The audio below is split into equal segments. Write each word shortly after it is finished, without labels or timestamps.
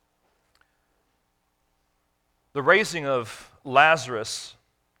The raising of Lazarus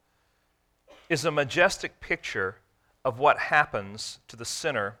is a majestic picture of what happens to the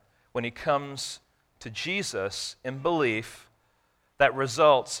sinner when he comes to Jesus in belief that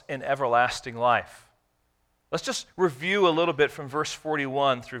results in everlasting life. Let's just review a little bit from verse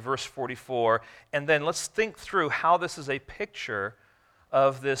 41 through verse 44, and then let's think through how this is a picture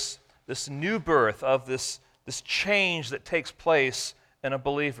of this new birth, of this change that takes place in a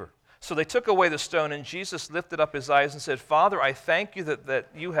believer. So they took away the stone, and Jesus lifted up his eyes and said, Father, I thank you that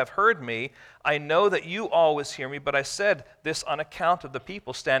you have heard me. I know that you always hear me, but I said this on account of the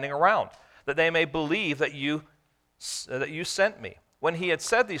people standing around, that they may believe that you sent me. When he had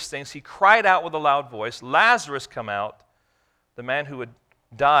said these things, he cried out with a loud voice, Lazarus, come out. The man who had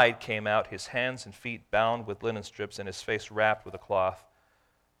died came out, his hands and feet bound with linen strips and his face wrapped with a cloth.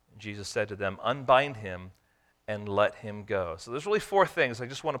 Jesus said to them, unbind him and let him go. So there's really four things I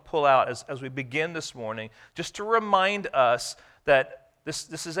just want to pull out as we begin this morning, just to remind us that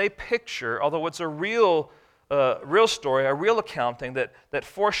this is a picture, although it's a real story, a real accounting that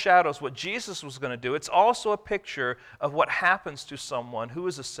foreshadows what Jesus was going to do. It's also a picture of what happens to someone who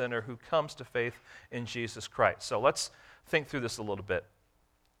is a sinner who comes to faith in Jesus Christ. So let's think through this a little bit.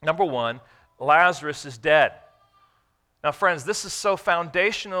 Number one, Lazarus is dead. Now, friends, this is so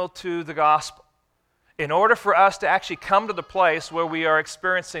foundational to the gospel. In order for us to actually come to the place where we are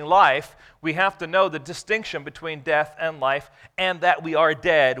experiencing life, we have to know the distinction between death and life, and that we are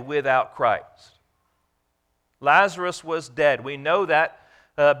dead without Christ. Lazarus was dead. We know that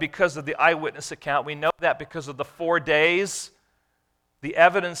because of the eyewitness account. We know that because of the 4 days. The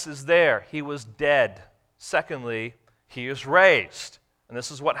evidence is there. He was dead. Secondly, he is raised. And this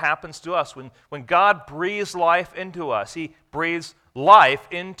is what happens to us. When God breathes life into us, he breathes life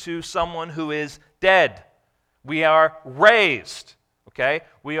into someone who is dead. We are raised, okay?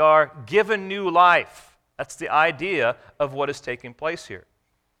 We are given new life. That's the idea of what is taking place here.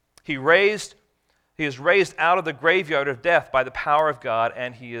 He is raised out of the graveyard of death by the power of God,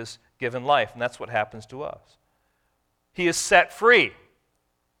 and he is given life, and that's what happens to us. He is set free,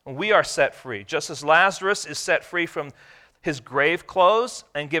 and we are set free. Just as Lazarus is set free from his grave clothes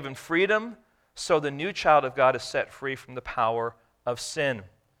and given freedom, so the new child of God is set free from the power of sin.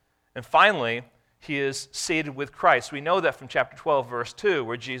 And finally, he is seated with Christ. We know that from chapter 12, verse 2,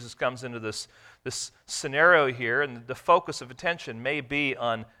 where Jesus comes into this scenario here, and the focus of attention may be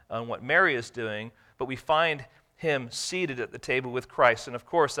on what Mary is doing, but we find him seated at the table with Christ. And of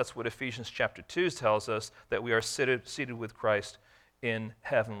course, that's what Ephesians chapter 2 tells us, that we are seated with Christ in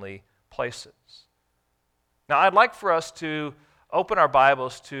heavenly places. Now, I'd like for us to open our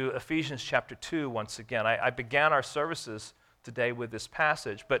Bibles to Ephesians chapter 2 once again. I began our services today with this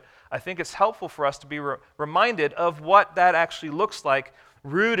passage, but I think it's helpful for us to be reminded of what that actually looks like,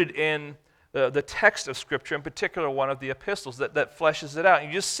 rooted in the text of Scripture, in particular one of the epistles that fleshes it out. And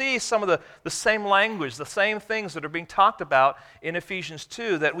you just see some of the same language, the same things that are being talked about in Ephesians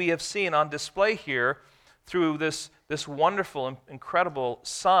 2 that we have seen on display here through this wonderful and incredible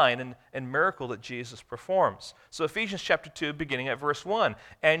sign and miracle that Jesus performs. So Ephesians chapter 2, beginning at verse 1,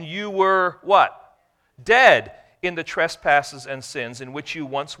 and you were what? Dead in the trespasses and sins in which you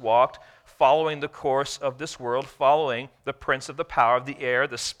once walked, following the course of this world, following the prince of the power of the air,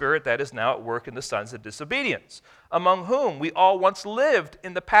 the spirit that is now at work in the sons of disobedience, among whom we all once lived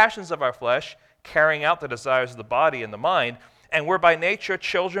in the passions of our flesh, carrying out the desires of the body and the mind, and were by nature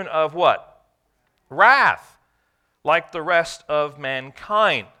children of what? Wrath, like the rest of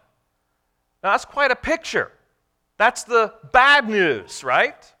mankind. Now that's quite a picture. That's the bad news,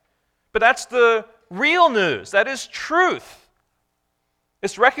 right? But that's the real news. That is truth.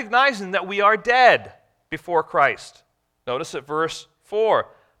 It's recognizing that we are dead before Christ. Notice at verse 4.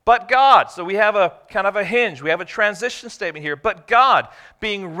 But God. So we have a kind of a hinge. We have a transition statement here. But God,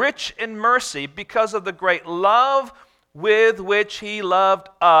 being rich in mercy because of the great love with which he loved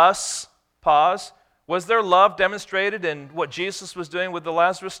us. Pause. Was there love demonstrated in what Jesus was doing with the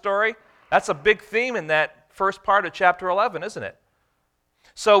Lazarus story? That's a big theme in that first part of chapter 11, isn't it?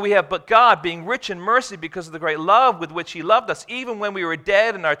 So we have, but God, being rich in mercy because of the great love with which he loved us, even when we were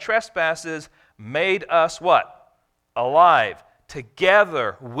dead in our trespasses, made us what? Alive,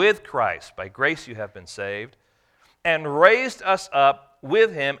 together with Christ. By grace you have been saved. And raised us up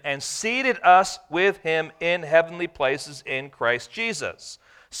with him and seated us with him in heavenly places in Christ Jesus,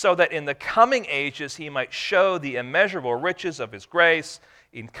 so that in the coming ages he might show the immeasurable riches of his grace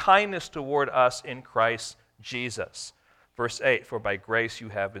in kindness toward us in Christ Jesus. Verse 8, for by grace you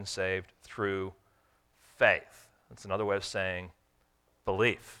have been saved through faith. That's another way of saying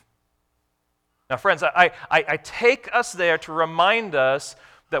belief. Now, friends, I take us there to remind us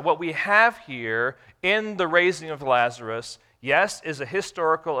that what we have here in the raising of Lazarus, yes, is a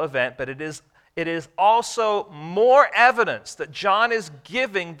historical event, but it is also more evidence that John is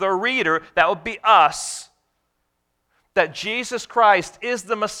giving the reader, that would be us, that Jesus Christ is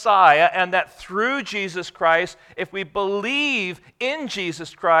the Messiah, and that through Jesus Christ, if we believe in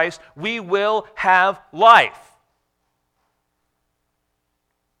Jesus Christ, we will have life.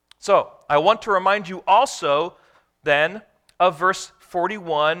 So, I want to remind you also then of verse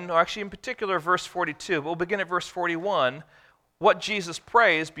 41, or actually in particular verse 42. We'll begin at verse 41, what Jesus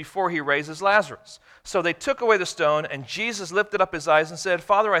prays before he raises Lazarus. So they took away the stone, and Jesus lifted up his eyes and said,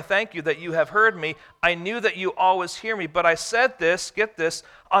 Father, I thank you that you have heard me. I knew that you always hear me, but I said this, get this,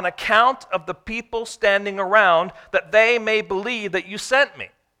 on account of the people standing around, that they may believe that you sent me.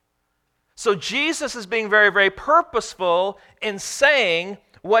 So Jesus is being very, very purposeful in saying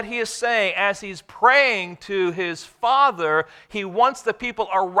what he is saying as he's praying to his Father. He wants the people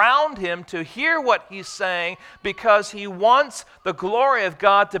around him to hear what he's saying because he wants the glory of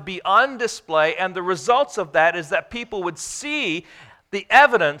God to be on display, and the results of that is that people would see the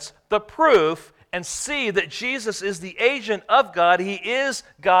evidence, the proof, and see that Jesus is the agent of God. He is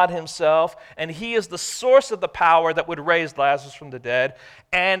God himself, and he is the source of the power that would raise Lazarus from the dead,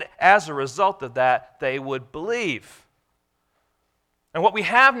 and as a result of that, they would believe. And what we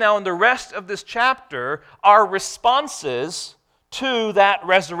have now in the rest of this chapter are responses to that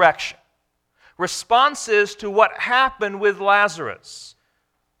resurrection. Responses to what happened with Lazarus.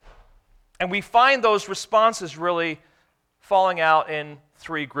 And we find those responses really falling out in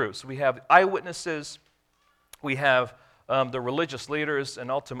three groups. We have eyewitnesses, we have the religious leaders,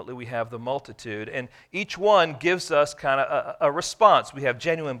 and ultimately we have the multitude. And each one gives us kind of a response. We have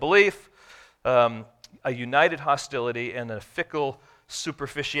genuine belief, a united hostility, and a fickle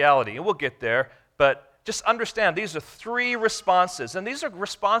superficiality. And we'll get there, but just understand these are three responses. And these are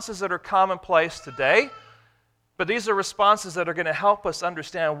responses that are commonplace today, but these are responses that are going to help us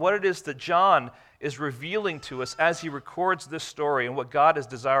understand what it is that John is revealing to us as he records this story and what God is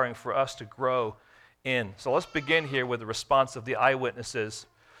desiring for us to grow in. So let's begin here with the response of the eyewitnesses.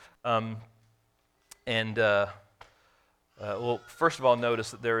 Well, first of all, notice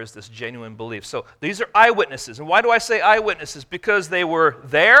that there is this genuine belief. So these are eyewitnesses. And why do I say eyewitnesses? Because they were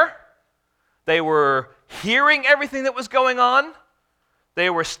there. They were hearing everything that was going on. They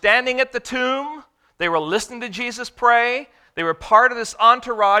were standing at the tomb. They were listening to Jesus pray. They were part of this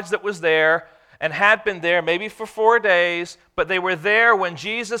entourage that was there and had been there maybe for 4 days, but they were there when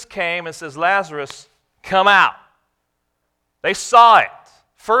Jesus came and says, Lazarus, come out. They saw it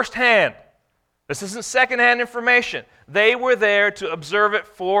firsthand. This isn't secondhand information. They were there to observe it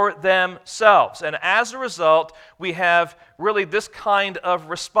for themselves. And as a result, we have really this kind of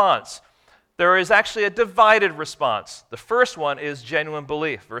response. There is actually a divided response. The first one is genuine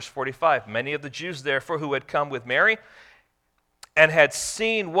belief. Verse 45, many of the Jews, therefore, who had come with Mary and had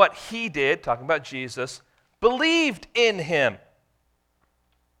seen what he did, talking about Jesus, believed in him.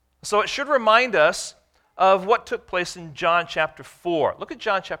 So it should remind us of what took place in John chapter 4. Look at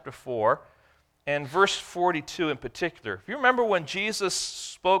John chapter 4. And verse 42 in particular. If you remember when Jesus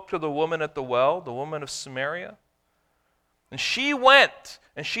spoke to the woman at the well, the woman of Samaria, and she went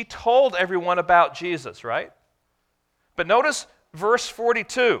and she told everyone about Jesus, right? But notice verse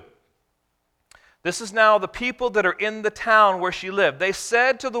 42. This is now the people that are in the town where she lived. They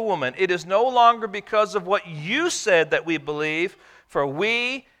said to the woman, it is no longer because of what you said that we believe, for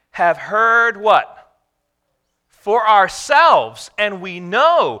we have heard what? For ourselves, and we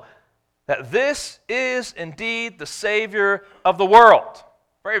know that this is indeed the Savior of the world.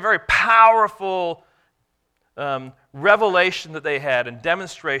 Very, very powerful revelation that they had and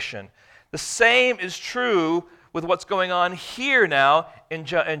demonstration. The same is true with what's going on here now in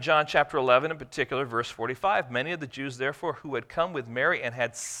John chapter 11, in particular, verse 45. Many of the Jews, therefore, who had come with Mary and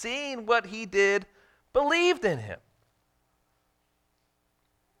had seen what he did, believed in him.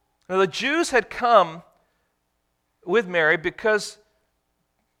 Now, the Jews had come with Mary because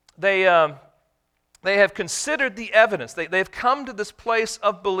they have considered the evidence. They've come to this place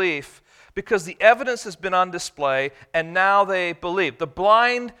of belief because the evidence has been on display, and now they believe. The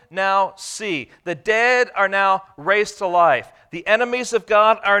blind now see. The dead are now raised to life. The enemies of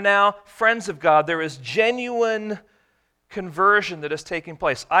God are now friends of God. There is genuine conversion that is taking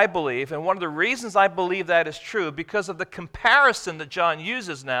place, I believe. And one of the reasons I believe that is true, because of the comparison that John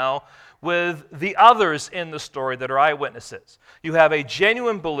uses now with the others in the story that are eyewitnesses. You have a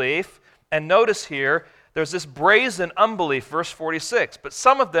genuine belief, and notice here, there's this brazen unbelief, verse 46. But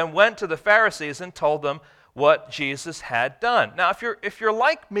some of them went to the Pharisees and told them what Jesus had done. Now, if you're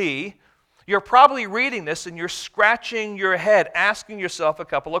like me, You're probably reading this and you're scratching your head, asking yourself a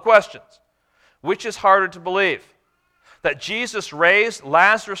couple of questions. Which is harder to believe? That Jesus raised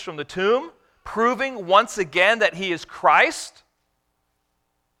Lazarus from the tomb, proving once again that he is Christ?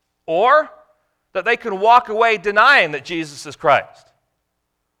 Or that they can walk away denying that Jesus is Christ?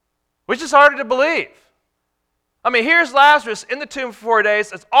 Which is harder to believe? I mean, here's Lazarus in the tomb for 4 days.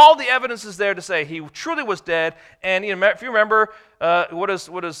 That's all the evidence is there to say he truly was dead. And if you remember, what does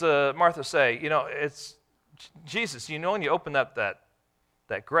Martha say? It's Jesus. When you open up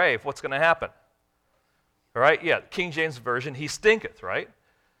that grave, what's going to happen? All right? Yeah, King James Version, he stinketh, right?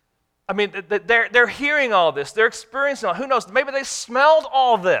 I mean, they're hearing all this. They're experiencing all. Who knows? Maybe they smelled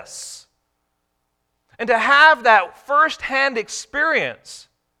all this. And to have that firsthand experience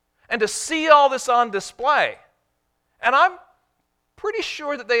and to see all this on display. And I'm pretty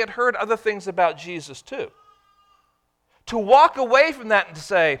sure that they had heard other things about Jesus too. To walk away from that and to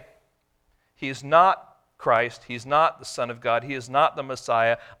say, he is not Christ, he's not the Son of God, he is not the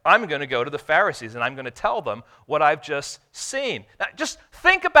Messiah. I'm going to go to the Pharisees and I'm going to tell them what I've just seen. Now, just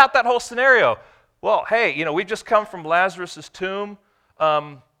think about that whole scenario. Well, hey, we've just come from Lazarus' tomb,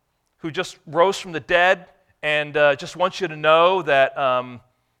 who just rose from the dead, and just want you to know that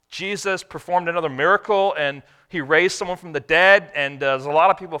Jesus performed another miracle, and he raised someone from the dead, and there's a lot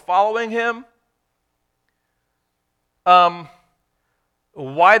of people following him.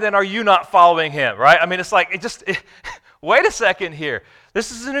 Why then are you not following him, right? I mean, it's like, wait a second here.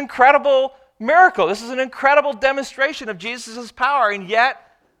 This is an incredible miracle. This is an incredible demonstration of Jesus' power, and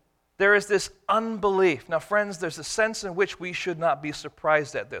yet there is this unbelief. Now, friends, there's a sense in which we should not be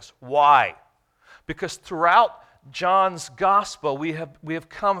surprised at this. Why? Because throughout John's gospel, we have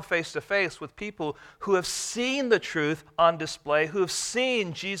come face to face with people who have seen the truth on display, who have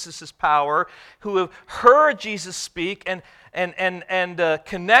seen Jesus' power, who have heard Jesus speak and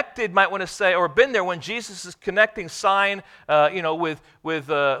connected, might want to say, or been there when Jesus is connecting sign, with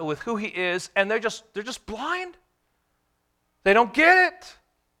who he is, and they're just blind. They don't get it.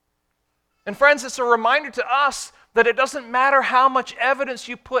 And friends, it's a reminder to us that it doesn't matter how much evidence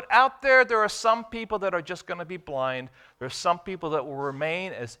you put out there, there are some people that are just going to be blind. There are some people that will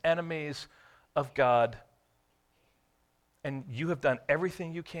remain as enemies of God. And you have done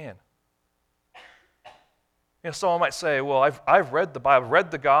everything you can. Someone might say, well, I've read the Bible, read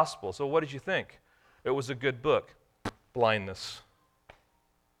the gospel, so what did you think? It was a good book. Blindness.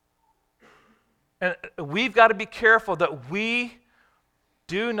 And we've got to be careful that we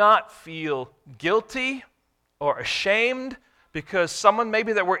do not feel guilty or ashamed because someone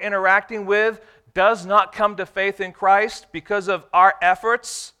maybe that we're interacting with does not come to faith in Christ because of our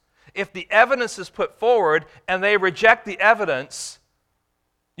efforts. If the evidence is put forward and they reject the evidence,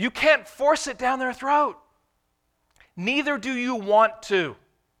 you can't force it down their throat. Neither do you want to.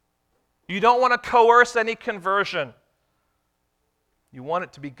 You don't want to coerce any conversion. You want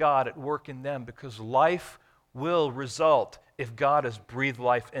it to be God at work in them because life will result if God has breathed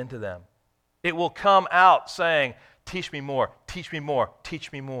life into them. It will come out saying, teach me more, teach me more,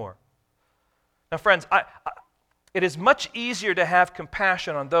 teach me more. Now, friends, it is much easier to have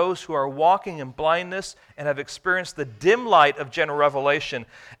compassion on those who are walking in blindness and have experienced the dim light of general revelation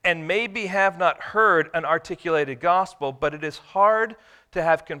and maybe have not heard an articulated gospel, but it is hard to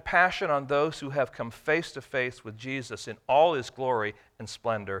have compassion on those who have come face to face with Jesus in all his glory and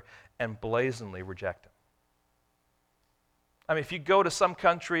splendor and blazonly reject him. I mean, if you go to some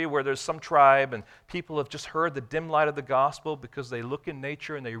country where there's some tribe and people have just heard the dim light of the gospel because they look in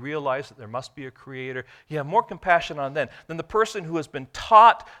nature and they realize that there must be a creator, you have more compassion on them than the person who has been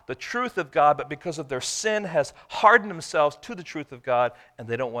taught the truth of God, but because of their sin has hardened themselves to the truth of God and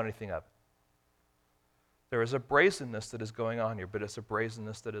they don't want anything of it. There is a brazenness that is going on here, but it's a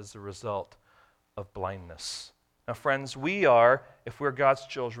brazenness that is the result of blindness. Now, friends, we are, if we're God's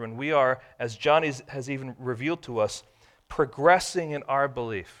children, we are, as John has even revealed to us, progressing in our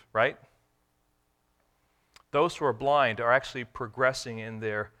belief, right? Those who are blind are actually progressing in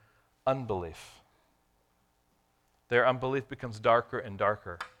their unbelief. Their unbelief becomes darker and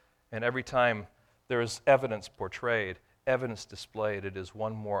darker. And every time there is evidence portrayed, evidence displayed, it is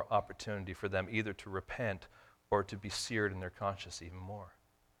one more opportunity for them either to repent or to be seared in their conscience even more.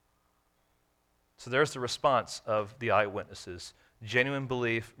 So there's the response of the eyewitnesses. Genuine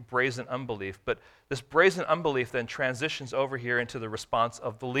belief, brazen unbelief. But this brazen unbelief then transitions over here into the response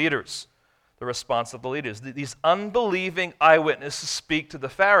of the leaders. The response of the leaders. These unbelieving eyewitnesses speak to the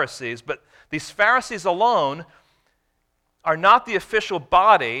Pharisees, but these Pharisees alone are not the official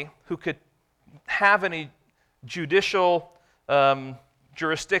body who could have any judicial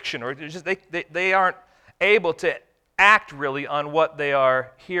jurisdiction, or they aren't able to act really on what they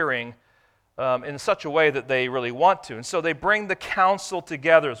are hearing in such a way that they really want to. And so they bring the council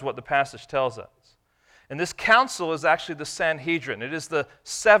together, is what the passage tells us. And this council is actually the Sanhedrin. It is the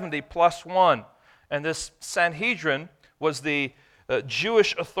 70 plus 1. And this Sanhedrin was the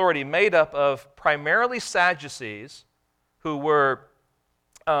Jewish authority made up of primarily Sadducees, who were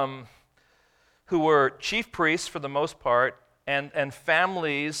chief priests for the most part, and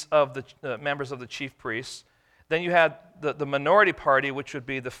families of the members of the chief priests. Then you had the minority party, which would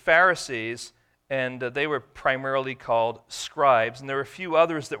be the Pharisees, and they were primarily called scribes. And there were a few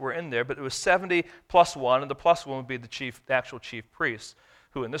others that were in there, but it was 70 plus 1, and the plus 1 would be the actual chief priest,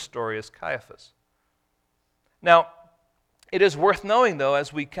 who in this story is Caiaphas. Now, it is worth knowing, though,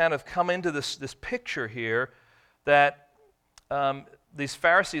 as we kind of come into this picture here, that these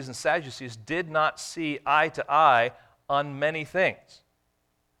Pharisees and Sadducees did not see eye to eye on many things.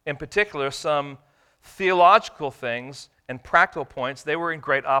 In particular, some theological things and practical points, they were in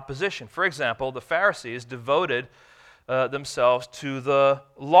great opposition. For example, the Pharisees devoted themselves to the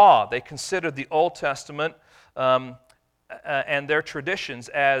law. They considered the Old Testament and their traditions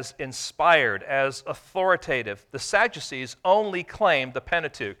as inspired, as authoritative. The Sadducees only claimed the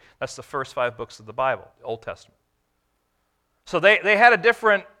Pentateuch. That's the first 5 books of the Bible, the Old Testament. So they had a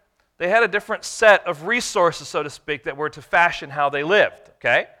different set of resources, so to speak, that were to fashion how they lived.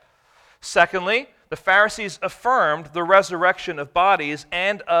 Okay. Secondly, the Pharisees affirmed the resurrection of bodies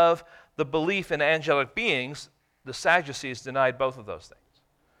and of the belief in angelic beings. The Sadducees denied both of those things.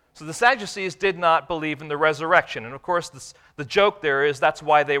 So the Sadducees did not believe in the resurrection. And of course, the joke there is that's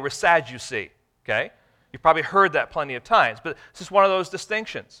why they were Sadducee. Okay? You've probably heard that plenty of times. But it's just one of those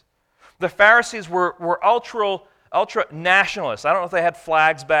distinctions. The Pharisees were ultra-nationalists. I don't know if they had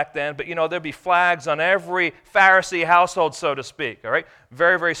flags back then, but there'd be flags on every Pharisee household, so to speak. All right?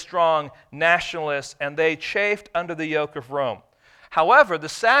 Very, very strong nationalists, and they chafed under the yoke of Rome. However, the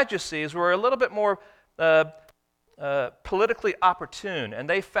Sadducees were a little bit more politically opportune, and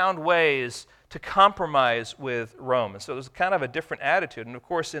they found ways to compromise with Rome. And so it was kind of a different attitude. And of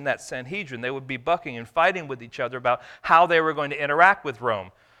course, in that Sanhedrin, they would be bucking and fighting with each other about how they were going to interact with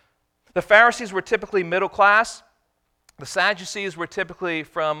Rome. The Pharisees were typically middle class. The Sadducees were typically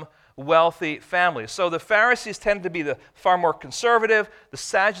from wealthy families. So the Pharisees tended to be the far more conservative. The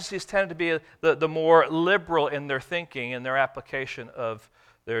Sadducees tended to be the more liberal in their thinking and their application of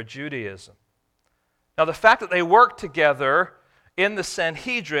their Judaism. Now, the fact that they worked together in the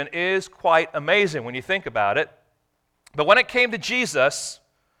Sanhedrin is quite amazing when you think about it. But when it came to Jesus,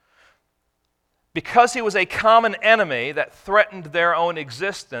 because he was a common enemy that threatened their own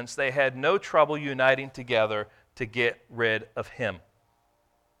existence, they had no trouble uniting together to get rid of him.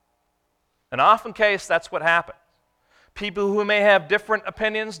 And often case, that's what happens. People who may have different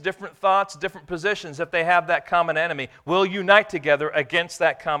opinions, different thoughts, different positions, if they have that common enemy, will unite together against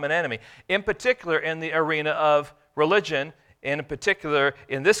that common enemy. In particular, in the arena of religion, and in particular,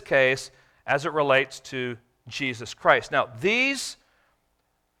 in this case, as it relates to Jesus Christ. Now, these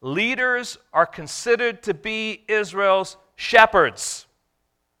leaders are considered to be Israel's shepherds.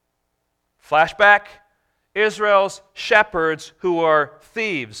 Flashback, Israel's shepherds who are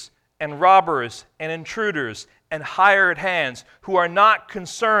thieves and robbers and intruders and hired hands who are not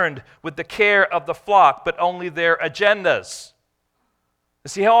concerned with the care of the flock, but only their agendas. You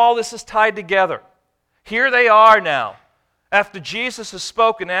see how all this is tied together? Here they are now, after Jesus has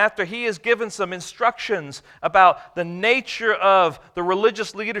spoken, after he has given some instructions about the nature of the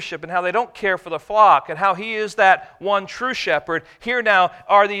religious leadership and how they don't care for the flock and how he is that one true shepherd. Here now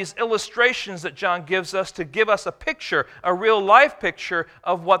are these illustrations that John gives us to give us a picture, a real life picture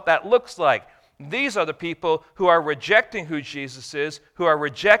of what that looks like. These are the people who are rejecting who Jesus is, who are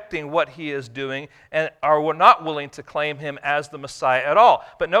rejecting what he is doing, and are not willing to claim him as the Messiah at all.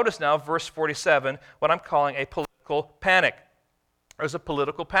 But notice now, verse 47, what I'm calling a political panic. There's a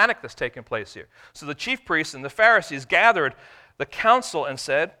political panic that's taking place here. So the chief priests and the Pharisees gathered the council and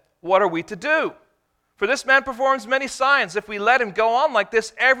said, "What are we to do? For this man performs many signs. If we let him go on like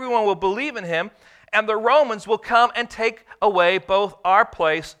this, everyone will believe in him, and the Romans will come and take away both our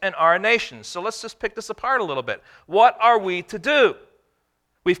place and our nation." So let's just pick this apart a little bit. What are we to do?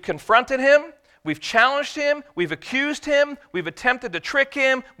 We've confronted him. We've challenged him. We've accused him. We've attempted to trick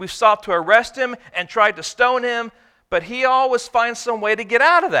him. We've sought to arrest him and tried to stone him. But he always finds some way to get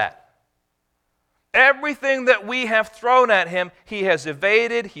out of that. Everything that we have thrown at him, he has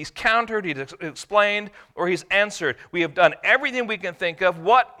evaded, he's countered, he's explained, or he's answered. We have done everything we can think of.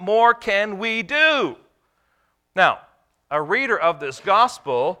 What more can we do? Now, a reader of this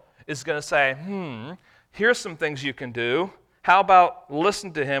gospel is going to say, here's some things you can do. How about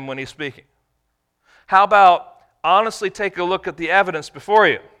listen to him when he's speaking? How about honestly take a look at the evidence before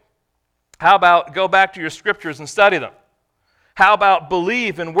you? How about go back to your scriptures and study them? How about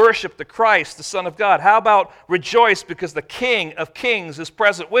believe and worship the Christ, the Son of God? How about rejoice because the King of Kings is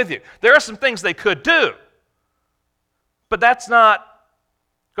present with you? There are some things they could do, but that's not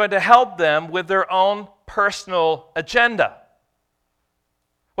going to help them with their own personal agenda.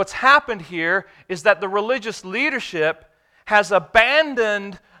 What's happened here is that the religious leadership has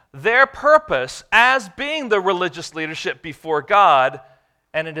abandoned their purpose as being the religious leadership before God,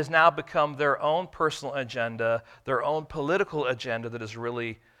 and it has now become their own personal agenda, their own political agenda that is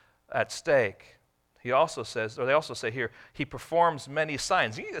really at stake. He also says, or they also say here, he performs many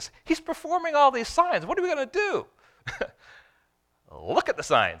signs. He's performing all these signs. What are we going to do? Look at the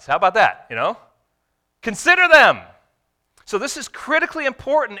signs. How about that? Consider them. So this is critically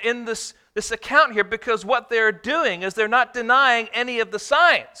important in this account here, because what they're doing is they're not denying any of the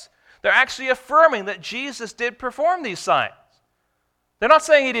signs. They're actually affirming that Jesus did perform these signs. They're not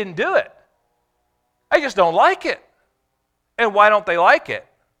saying he didn't do it. I just don't like it. And why don't they like it?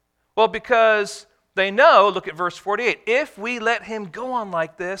 Well, because they know, look at verse 48, if we let him go on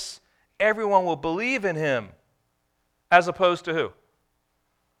like this, everyone will believe in him. As opposed to who?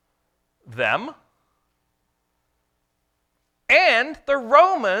 Them. And the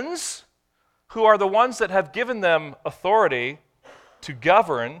Romans, who are the ones that have given them authority to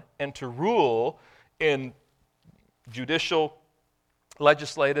govern and to rule in judicial,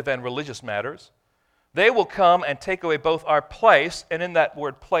 legislative, and religious matters. They will come and take away both our place, and in that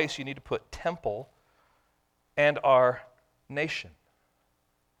word place you need to put temple, and our nation.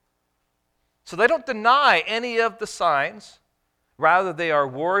 So they don't deny any of the signs. Rather, they are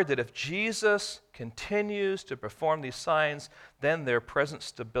worried that if Jesus continues to perform these signs, then their present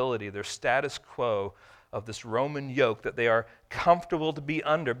stability, their status quo of this Roman yoke that they are comfortable to be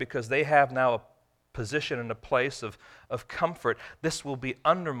under because they have now a position and a place of comfort, this will be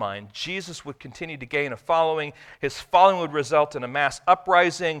undermined. Jesus would continue to gain a following. His following would result in a mass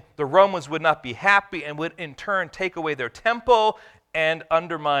uprising. The Romans would not be happy and would in turn take away their temple and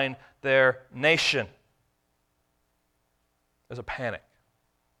undermine their nation. There's a panic.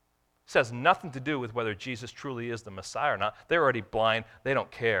 This has nothing to do with whether Jesus truly is the Messiah or not. They're already blind. They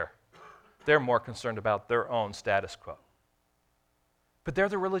don't care. They're more concerned about their own status quo. But they're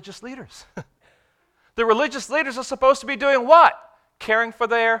the religious leaders. The religious leaders are supposed to be doing what? Caring for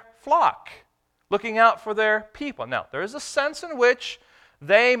their flock, looking out for their people. Now, there is a sense in which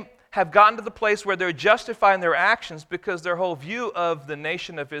they have gotten to the place where they're justifying their actions because their whole view of the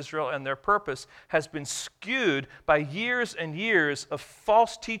nation of Israel and their purpose has been skewed by years and years of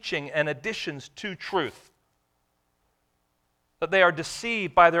false teaching and additions to truth. That they are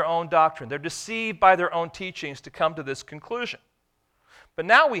deceived by their own doctrine. They're deceived by their own teachings to come to this conclusion. But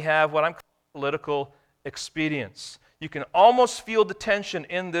now we have what I'm calling political expedience. You can almost feel the tension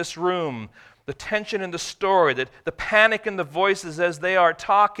in this room, the tension in the story, the panic in the voices as they are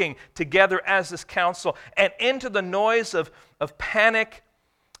talking together as this council, and into the noise of panic,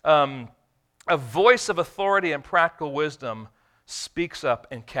 a voice of authority and practical wisdom speaks up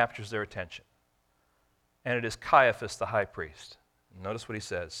and captures their attention. And it is Caiaphas the high priest. Notice what he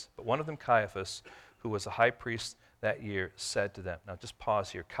says. But one of them, Caiaphas, who was a high priest that year, said to them. Now just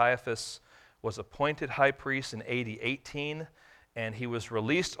pause here. Caiaphas was appointed high priest in AD 18, and he was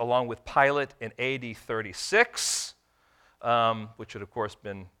released along with Pilate in AD 36, which had, of course,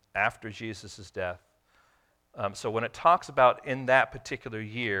 been after Jesus' death. So when it talks about in that particular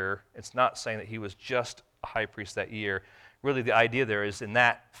year, it's not saying that he was just a high priest that year. Really, the idea there is in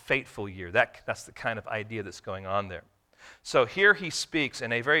that fateful year. That's the kind of idea that's going on there. So here he speaks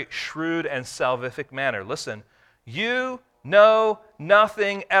in a very shrewd and salvific manner. Listen, you know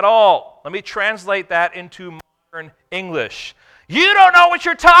nothing at all. Let me translate that into modern English. You don't know what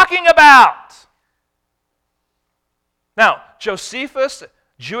you're talking about. Now, Josephus,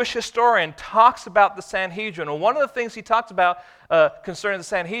 Jewish historian, talks about the Sanhedrin. And one of the things he talks about concerning the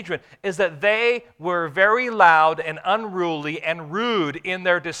Sanhedrin is that they were very loud and unruly and rude in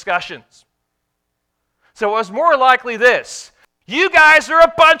their discussions. So it was more likely this: you guys are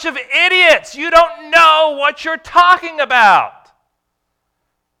a bunch of idiots. You don't know what you're talking about.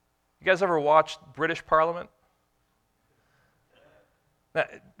 You guys ever watched British Parliament? Now,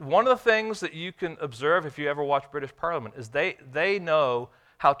 one of the things that you can observe if you ever watch British Parliament is they know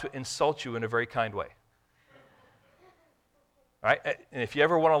how to insult you in a very kind way. Right? And if you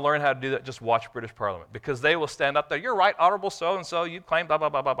ever want to learn how to do that, just watch British Parliament, because they will stand up there. You're right, honorable so-and-so, you claim blah, blah,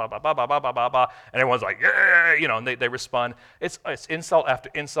 blah, blah, blah, blah, blah, blah, blah, blah, blah. And everyone's like, yeah, and they respond. It's insult after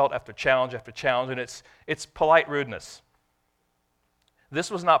insult after challenge, and it's polite rudeness.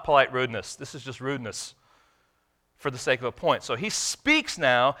 This was not polite rudeness. This is just rudeness. for the sake of a point. So he speaks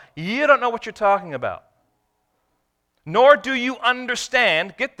now. You don't know what you're talking about. Nor do you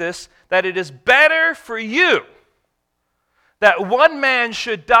understand, get this, that it is better for you that one man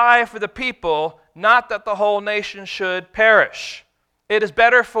should die for the people, not that the whole nation should perish. It is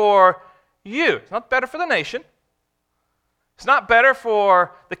better for you. It's not better for the nation. It's not better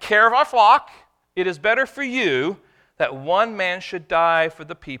for the care of our flock. It is better for you that one man should die for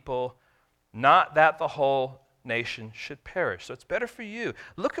the people, not that the whole nation should perish. So it's better for you.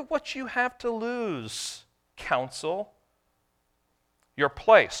 Look at what you have to lose, council. Your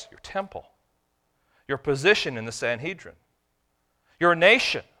place, your temple, your position in the Sanhedrin, your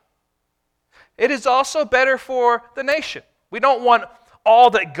nation. It is also better for the nation. We don't want all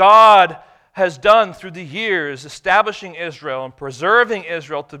that God has done through the years, establishing Israel and preserving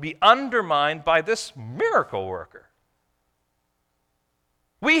Israel, to be undermined by this miracle worker.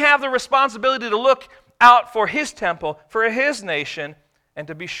 We have the responsibility to look out for his temple, for his nation, and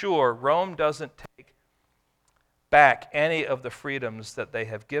to be sure Rome doesn't take back any of the freedoms that they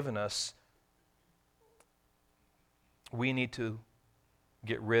have given us. We need to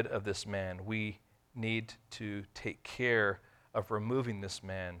get rid of this man. We need to take care of removing this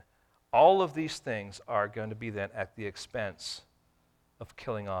man. All of these things are going to be then at the expense of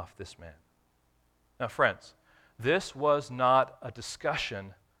killing off this man. Now, friends, this was not a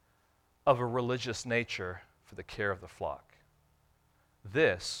discussion of a religious nature for the care of the flock.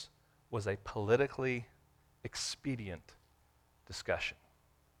 This was a politically expedient discussion.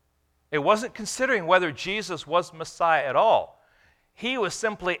 It wasn't considering whether Jesus was Messiah at all. He was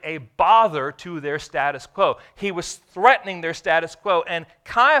simply a bother to their status quo. He was threatening their status quo. And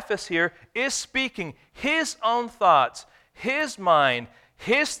Caiaphas here is speaking his own thoughts, his mind,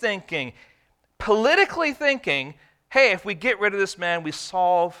 his thinking, politically thinking, hey, if we get rid of this man, we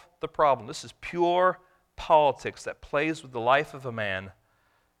solve the problem. This is pure politics that plays with the life of a man,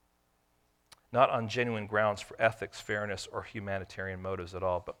 not on genuine grounds for ethics, fairness, or humanitarian motives at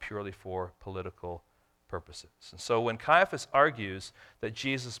all, but purely for political purposes. And so when Caiaphas argues that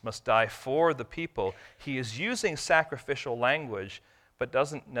Jesus must die for the people, he is using sacrificial language, but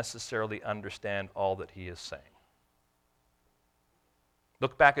doesn't necessarily understand all that he is saying.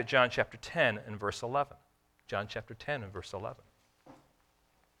 Look back at John chapter 10 and verse 11. John chapter 10 and verse 11.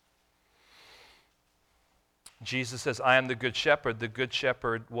 Jesus says, I am the good shepherd. The good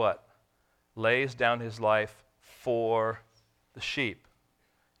shepherd, what? Lays down his life for the sheep.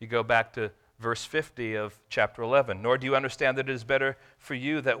 You go back to verse 50 of chapter 11. Nor do you understand that it is better for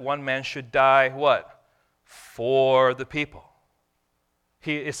you that one man should die, what? For the people.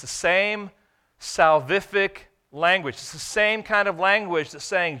 It's the same salvific language. It's the same kind of language that's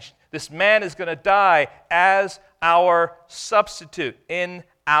saying this man is going to die as our substitute in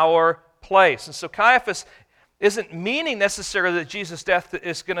our place. And so Caiaphas isn't meaning necessarily that Jesus' death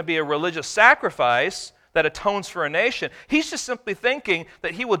is going to be a religious sacrifice that atones for a nation. He's just simply thinking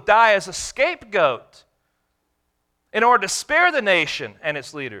that he will die as a scapegoat in order to spare the nation and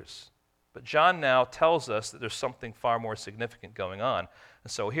its leaders. But John now tells us that there's something far more significant going on.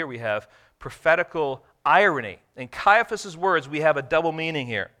 And so here we have prophetical irony. In Caiaphas' words, we have a double meaning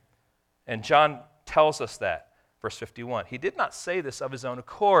here. And John tells us that. Verse 51, he did not say this of his own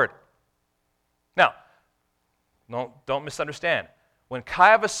accord. Now, don't misunderstand. When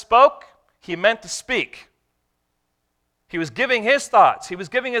Caiaphas spoke, he meant to speak. He was giving his thoughts. He was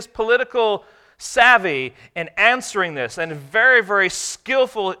giving his political savvy in answering this, and very, very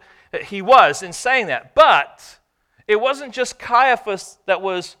skillful he was in saying that. But it wasn't just Caiaphas that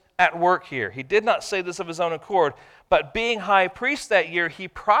was at work here. He did not say this of his own accord, but being high priest that year, he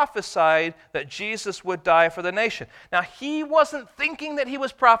prophesied that Jesus would die for the nation. Now, he wasn't thinking that he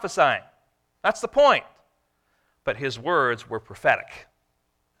was prophesying. That's the point. But his words were prophetic.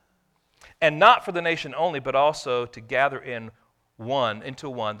 And not for the nation only, but also to gather into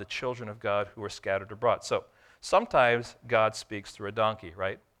one the children of God who are scattered abroad. So sometimes God speaks through a donkey,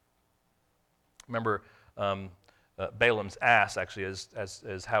 right? Remember, Balaam's ass actually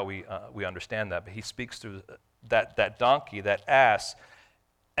is how we understand that. But he speaks through that donkey, that ass.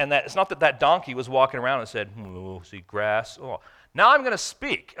 And it's not that donkey was walking around and said, see grass. Oh, now I'm going to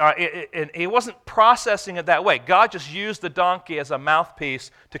speak. And he wasn't processing it that way. God just used the donkey as a mouthpiece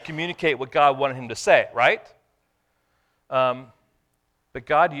to communicate what God wanted him to say, right? But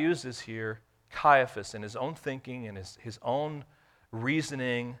God uses here Caiaphas in his own thinking and his own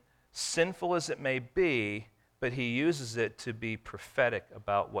reasoning, sinful as it may be, but he uses it to be prophetic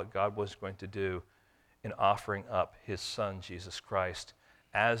about what God was going to do in offering up his son, Jesus Christ,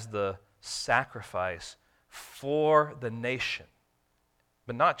 as the sacrifice for the nation.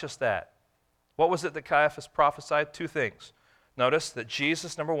 But not just that. What was it that Caiaphas prophesied? Two things. Notice that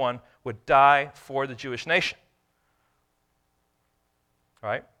Jesus, number one, would die for the Jewish nation.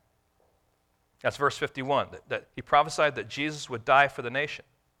 Right? That's verse 51, that he prophesied that Jesus would die for the nation.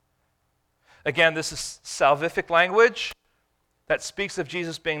 Again, this is salvific language that speaks of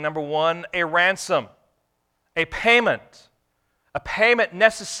Jesus being, number one, a ransom, a payment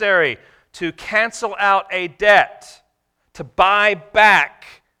necessary to cancel out a debt, to buy back.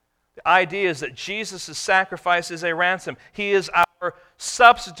 The idea is that Jesus' sacrifice is a ransom. He is our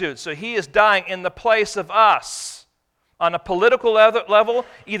substitute, so he is dying in the place of us. On a political level,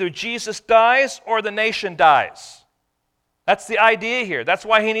 either Jesus dies or the nation dies. That's the idea here. That's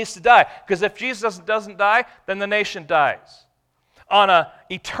why he needs to die. Because if Jesus doesn't die, then the nation dies. On an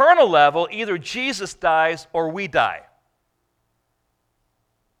eternal level, either Jesus dies or we die.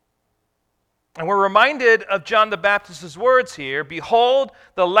 And we're reminded of John the Baptist's words here. Behold,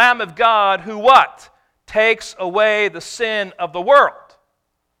 the Lamb of God who what? Takes away the sin of the world.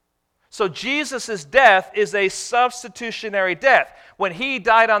 So Jesus' death is a substitutionary death. When he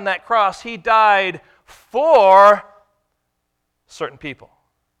died on that cross, he died for certain people,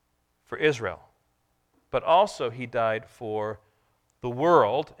 for Israel. But also he died for the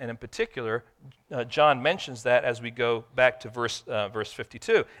world, and in particular, John mentions that as we go back to verse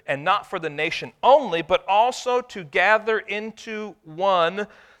 52. And not for the nation only, but also to gather into one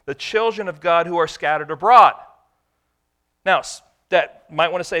the children of God who are scattered abroad. Now, that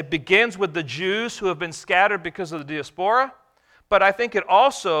might want to say begins with the Jews who have been scattered because of the diaspora, but I think it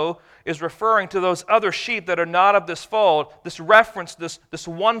also is referring to those other sheep that are not of this fold, this reference, this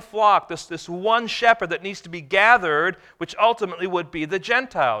one flock, this one shepherd that needs to be gathered, which ultimately would be the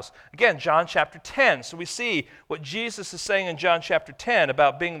Gentiles. Again, John chapter 10. So we see what Jesus is saying in John chapter 10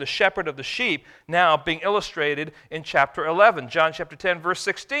 about being the shepherd of the sheep, now being illustrated in chapter 11, John chapter 10, verse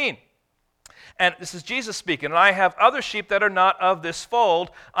 16. And this is Jesus speaking, and I have other sheep that are not of this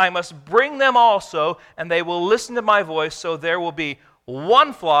fold. I must bring them also, and they will listen to my voice, so there will be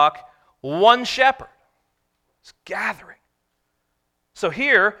one flock, one shepherd. It's gathering. So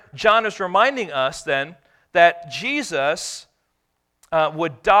here, John is reminding us then that Jesus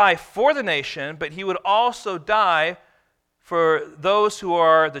would die for the nation, but he would also die for those who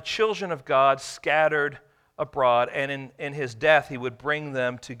are the children of God scattered abroad, and in his death he would bring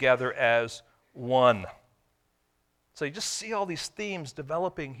them together as one. So you just see all these themes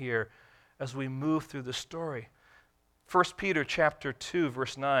developing here as we move through the story. 1 Peter chapter 2,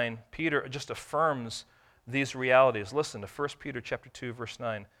 verse 9, Peter just affirms these realities. Listen to 1 Peter chapter 2, verse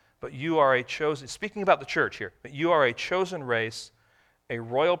 9. But you are a chosen, speaking about the church here, but you are a chosen race, a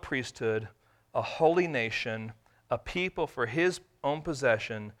royal priesthood, a holy nation, a people for his own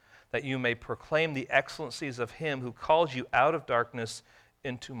possession, that you may proclaim the excellencies of him who called you out of darkness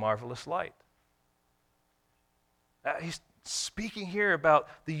into marvelous light. He's speaking here about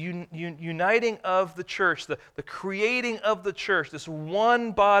the uniting of the church, the creating of the church, this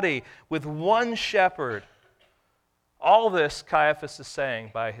one body with one shepherd. All this Caiaphas is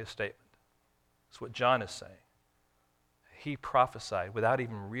saying by his statement. It's what John is saying. He prophesied without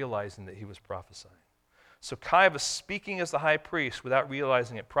even realizing that he was prophesying. So Caiaphas, speaking as the high priest without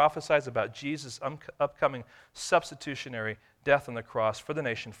realizing it, prophesies about Jesus' upcoming substitutionary death on the cross for the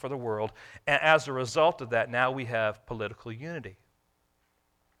nation, for the world. And as a result of that, now we have political unity.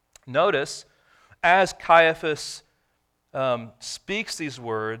 Notice, as Caiaphas speaks these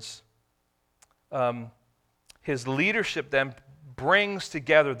words, his leadership then brings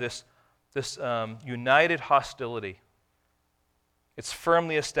together this united hostility. It's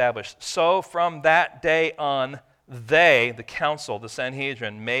firmly established. So from that day on, they, the council, the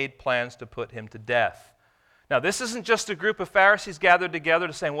Sanhedrin, made plans to put him to death. Now, this isn't just a group of Pharisees gathered together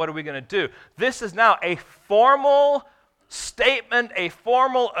to say, what are we going to do? This is now a formal statement, a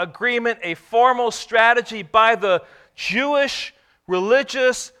formal agreement, a formal strategy by the Jewish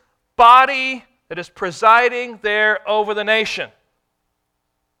religious body that is presiding there over the nation.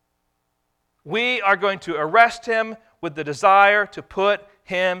 We are going to arrest him with the desire to put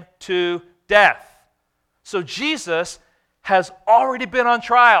him to death. So Jesus has already been on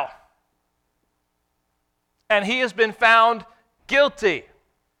trial. And he has been found guilty.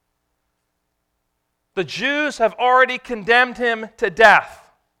 The Jews have already condemned him to death.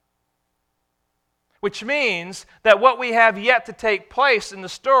 Which means that what we have yet to take place in the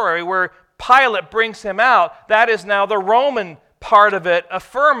story where Pilate brings him out, that is now the Roman part of it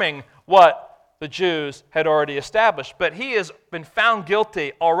affirming what the Jews had already established. But he has been found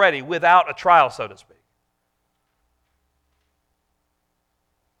guilty already without a trial, so to speak.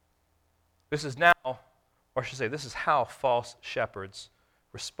 This is now, or I should say, this is how false shepherds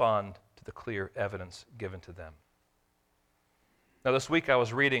respond to the clear evidence given to them. Now, this week I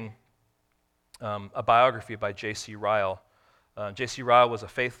was reading a biography by J.C. Ryle. J.C. Ryle was a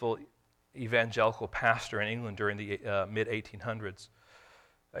faithful evangelical pastor in England during the mid-1800s.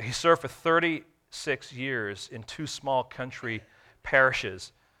 He served for 36 years in 2 small country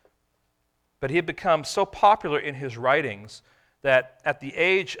parishes. But he had become so popular in his writings that at the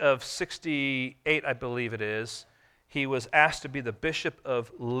age of 68, I believe it is, he was asked to be the Bishop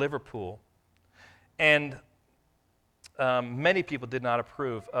of Liverpool. And many people did not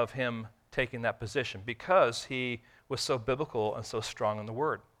approve of him taking that position because he was so biblical and so strong in the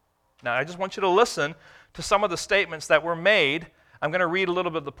Word. Now, I just want you to listen to some of the statements that were made. I'm going to read a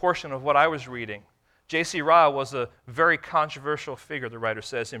little bit of the portion of what I was reading. J.C. Ryle was a very controversial figure, the writer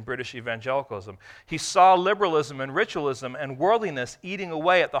says, in British evangelicalism. He saw liberalism and ritualism and worldliness eating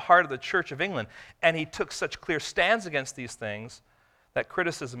away at the heart of the Church of England, and he took such clear stands against these things that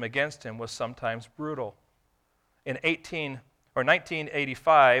criticism against him was sometimes brutal. In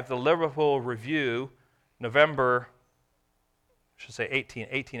 1985, the Liverpool Review, November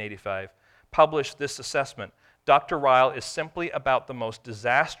 1885, published this assessment. Dr. Ryle is simply about the most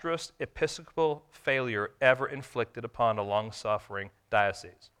disastrous episcopal failure ever inflicted upon a long-suffering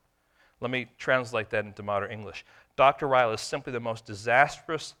diocese. Let me translate that into modern English. Dr. Ryle is simply the most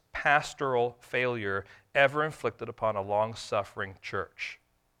disastrous pastoral failure ever inflicted upon a long-suffering church.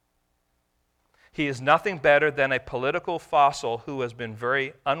 He is nothing better than a political fossil who has been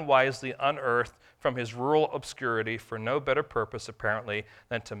very unwisely unearthed from his rural obscurity for no better purpose, apparently,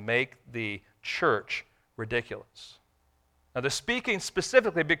 than to make the church ridiculous. Now, they're speaking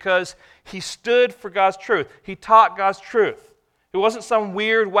specifically because he stood for God's truth. He taught God's truth. He wasn't some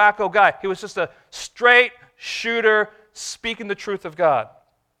weird, wacko guy. He was just a straight shooter speaking the truth of God.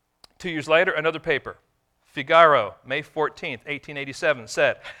 2 years later, another paper, Figaro, May 14th, 1887,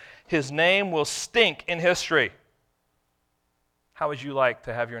 said, "His name will stink in history." How would you like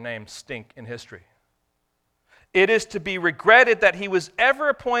to have your name stink in history? "It is to be regretted that he was ever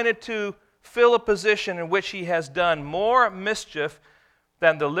appointed to fill a position in which he has done more mischief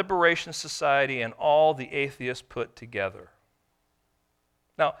than the Liberation Society and all the atheists put together."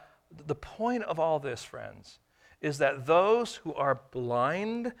 Now, the point of all this, friends, is that those who are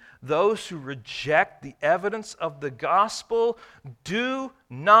blind, those who reject the evidence of the gospel, do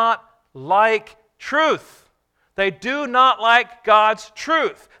not like truth. They do not like God's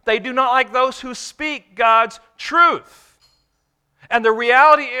truth. They do not like those who speak God's truth. And the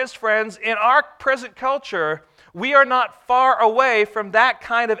reality is, friends, in our present culture, we are not far away from that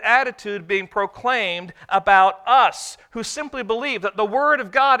kind of attitude being proclaimed about us, who simply believe that the Word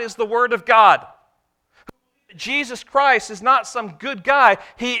of God is the Word of God. Jesus Christ is not some good guy.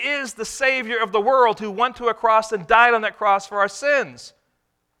 He is the Savior of the world who went to a cross and died on that cross for our sins.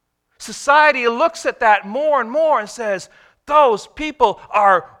 Society looks at that more and more and says, those people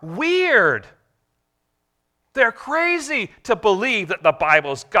are weird. They're crazy to believe that the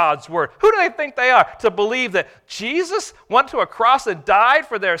Bible is God's Word. Who do they think they are? To believe that Jesus went to a cross and died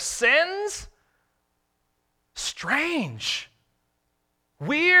for their sins? Strange.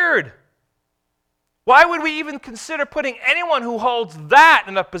 Weird. Why would we even consider putting anyone who holds that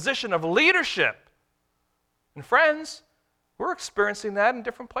in a position of leadership? And friends, we're experiencing that in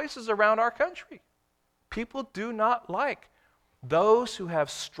different places around our country. People do not like those who have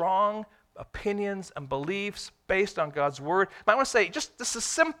strong opinions and beliefs based on God's Word. I want to say, just this is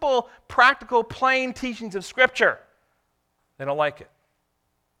simple, practical, plain teachings of Scripture. They don't like it.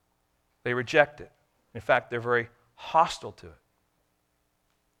 They reject it. In fact, they're very hostile to it.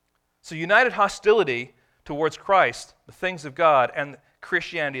 So united hostility towards Christ, the things of God, and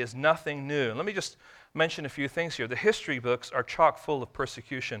Christianity is nothing new. And let me just mention a few things here. The history books are chock full of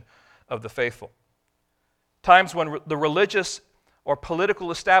persecution of the faithful. Times when the religious or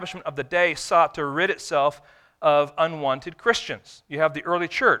political establishment of the day sought to rid itself of unwanted Christians. You have the early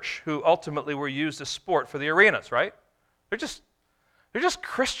church, who ultimately were used as sport for the arenas, right? They're just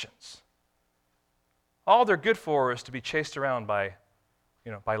Christians. All they're good for is to be chased around by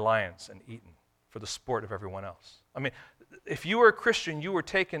lions and eaten for the sport of everyone else. I mean, if you were a Christian, you were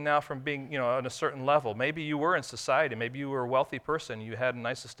taken now from being, on a certain level. Maybe you were in society. Maybe you were a wealthy person. You had a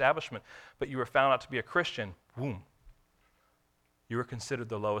nice establishment, but you were found out to be a Christian. Boom. You were considered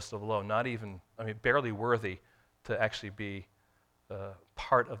the lowest of the low, barely worthy to actually be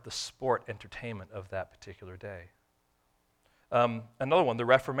part of the sport entertainment of that particular day. Another one, the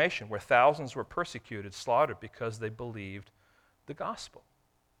Reformation, where thousands were persecuted, slaughtered because they believed the gospel.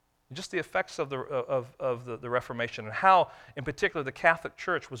 Just the effects of the Reformation, and how, in particular, the Catholic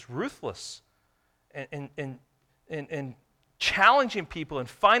Church was ruthless in challenging people and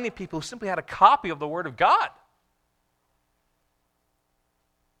finding people who simply had a copy of the Word of God.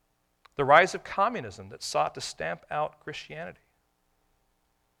 The rise of communism that sought to stamp out Christianity.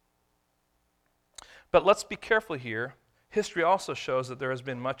 But let's be careful here. History also shows that there has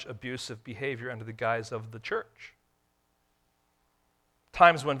been much abusive behavior under the guise of the church.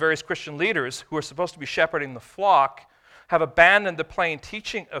 Times when various Christian leaders who are supposed to be shepherding the flock have abandoned the plain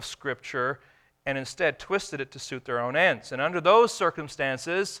teaching of Scripture and instead twisted it to suit their own ends. And under those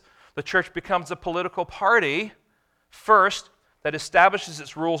circumstances, the church becomes a political party, first, that establishes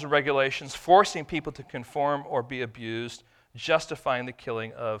its rules and regulations, forcing people to conform or be abused, justifying the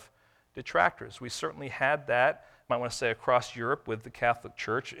killing of detractors. We certainly had that, might want to say, across Europe with the Catholic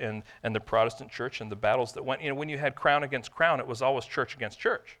Church and the Protestant Church and the battles that went. When you had crown against crown, it was always church against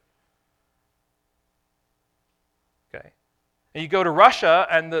church. Okay? And you go to Russia,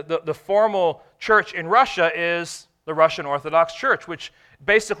 and the formal church in Russia is the Russian Orthodox Church, which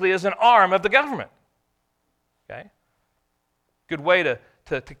basically is an arm of the government. Okay? Good way to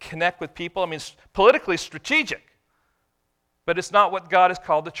connect with people. I mean, it's politically strategic, but it's not what God has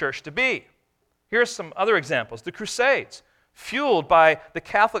called the church to be. Here's some other examples. The Crusades, fueled by the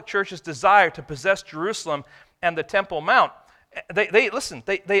Catholic Church's desire to possess Jerusalem and the Temple Mount.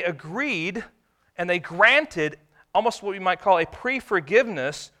 They agreed and they granted almost what we might call a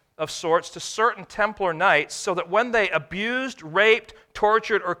pre-forgiveness of sorts to certain Templar knights so that when they abused, raped,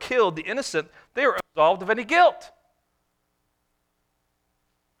 tortured, or killed the innocent, they were absolved of any guilt.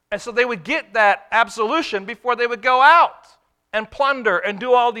 And so they would get that absolution before they would go out and plunder and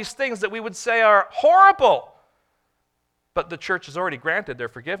do all these things that we would say are horrible. But the church has already granted their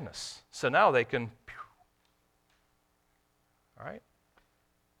forgiveness. So now they can... All right?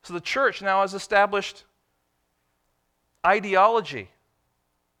 So the church now has established ideology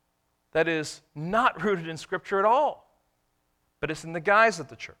that is not rooted in Scripture at all, but it's in the guise of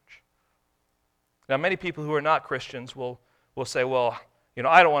the church. Now, many people who are not Christians will say, well,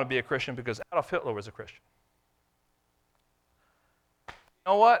 I don't want to be a Christian because Adolf Hitler was a Christian. You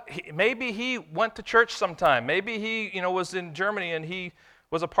know what? Maybe he went to church sometime. Maybe he, was in Germany and he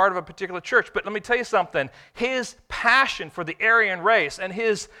was a part of a particular church. But let me tell you something. His passion for the Aryan race and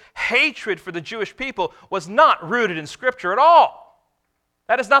his hatred for the Jewish people was not rooted in Scripture at all.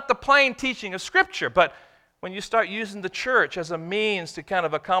 That is not the plain teaching of Scripture. But when you start using the church as a means to kind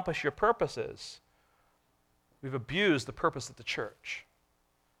of accomplish your purposes, we've abused the purpose of the church.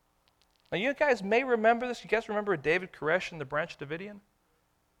 Now, you guys may remember this. You guys remember David Koresh and the Branch Davidian?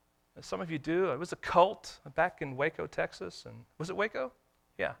 Some of you do. It was a cult back in Waco, Texas. And was it Waco?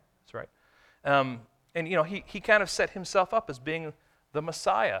 Yeah, that's right. And he kind of set himself up as being the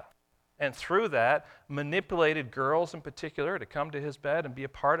Messiah. And through that, manipulated girls in particular to come to his bed and be a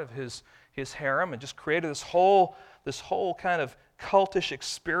part of his harem, and just created this whole kind of cultish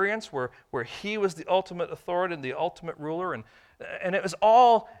experience where he was the ultimate authority and the ultimate ruler. And it was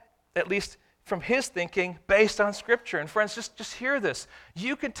all, at least from his thinking, based on Scripture. And friends, just hear this.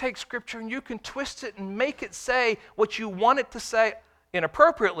 You can take Scripture and you can twist it and make it say what you want it to say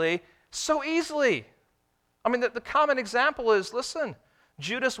inappropriately so easily. I mean, the common example is, listen,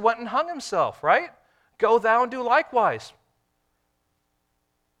 Judas went and hung himself, right? Go thou and do likewise.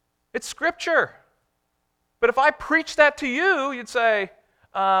 It's Scripture. But if I preach that to you, you'd say,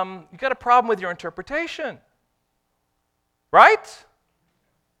 you got a problem with your interpretation. Right?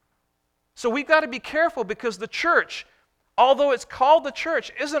 So we've got to be careful because the church, although it's called the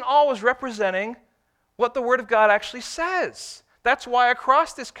church, isn't always representing what the Word of God actually says. That's why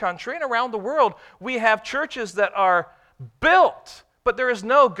across this country and around the world, we have churches that are built, but there is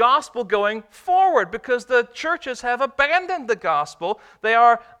no gospel going forward because the churches have abandoned the gospel. They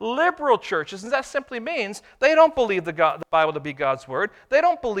are liberal churches, and that simply means they don't believe the Bible to be God's word. They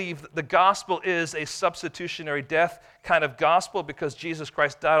don't believe that the gospel is a substitutionary death kind of gospel because Jesus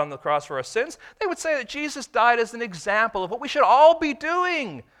Christ died on the cross for our sins. They would say that Jesus died as an example of what we should all be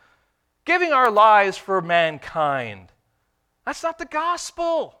doing, giving our lives for mankind. That's not the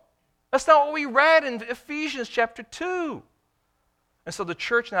gospel. That's not what we read in Ephesians chapter 2. And so the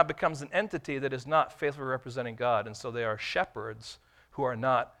church now becomes an entity that is not faithfully representing God, and so they are shepherds who are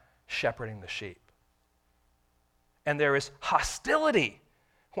not shepherding the sheep. And there is hostility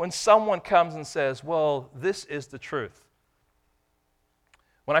when someone comes and says, well, this is the truth.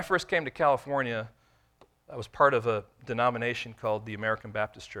 When I first came to California, I was part of a denomination called the American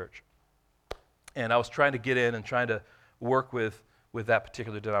Baptist Church. And I was trying to get in and trying to work with that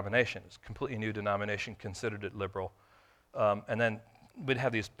particular denomination. It's a completely new denomination, considered it liberal. And then we'd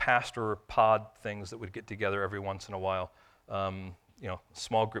have these pastor pod things that would get together every once in a while,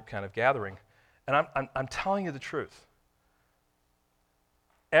 small group kind of gathering. And I'm telling you the truth.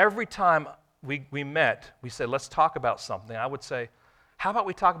 every time we met, we said, let's talk about something. I would say, how about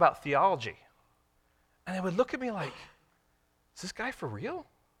we talk about theology? And they would look at me like, is this guy for real?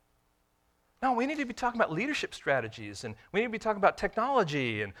 No, we need to be talking about leadership strategies, and we need to be talking about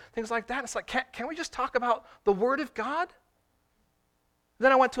technology and things like that. It's like, can't we just talk about the Word of God?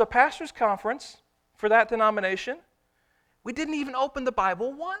 Then I went to a pastor's conference for that denomination. We didn't even open the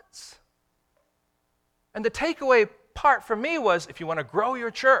Bible once. And the takeaway part for me was, if you want to grow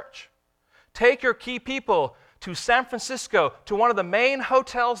your church, take your key people to San Francisco, to one of the main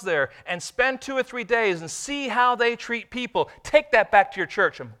hotels there, and spend 2 or 3 days and see how they treat people. Take that back to your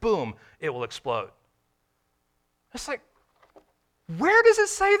church, and boom, it will explode. It's like, where does it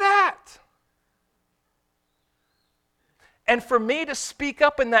say that? And for me to speak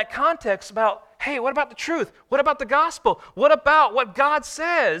up in that context about, hey, what about the truth? What about the gospel? What about what God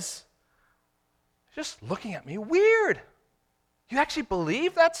says? Just looking at me weird. You actually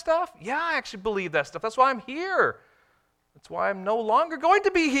believe that stuff? Yeah, I actually believe that stuff. That's why I'm here. That's why I'm no longer going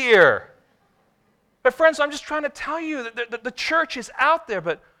to be here. But friends, I'm just trying to tell you that the church is out there,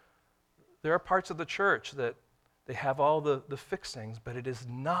 but there are parts of the church that they have all the fixings, but it is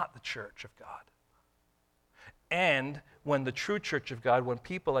not the church of God. And when the true church of God, when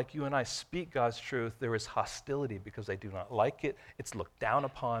people like you and I speak God's truth, there is hostility because they do not like it. It's looked down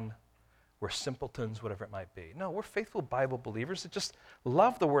upon. We're simpletons, whatever it might be. No, we're faithful Bible believers that just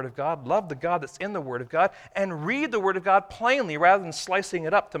love the Word of God, love the God that's in the Word of God, and read the Word of God plainly rather than slicing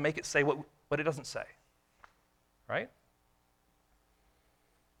it up to make it say what it doesn't say. Right?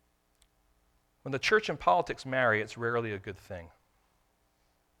 When the church and politics marry, it's rarely a good thing.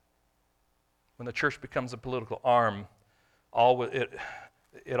 When the church becomes a political arm,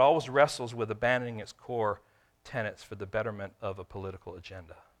 it always wrestles with abandoning its core tenets for the betterment of a political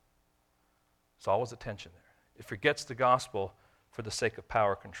agenda. There's always a tension there. It forgets the gospel for the sake of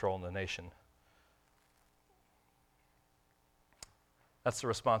power, control in the nation. That's the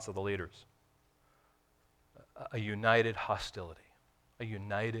response of the leaders. A united hostility. A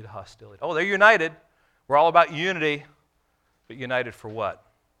united hostility. Oh, they're united. We're all about unity. But united for what?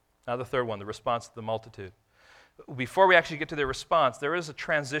 Now the third one, the response of the multitude. Before we actually get to their response, there is a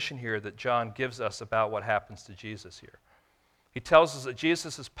transition here that John gives us about what happens to Jesus here. He tells us that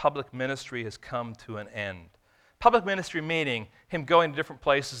Jesus' public ministry has come to an end. Public ministry meaning him going to different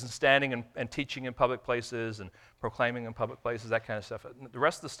places and standing and teaching in public places and proclaiming in public places, that kind of stuff. The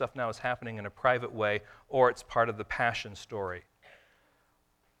rest of the stuff now is happening in a private way, or it's part of the passion story.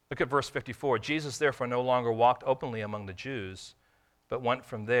 Look at verse 54. Jesus therefore no longer walked openly among the Jews, but went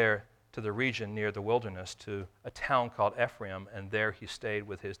from there to the region near the wilderness to a town called Ephraim, and there he stayed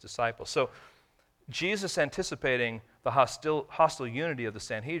with his disciples. So Jesus, anticipating the hostile unity of the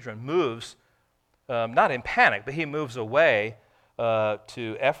Sanhedrin, moves, not in panic, but he moves away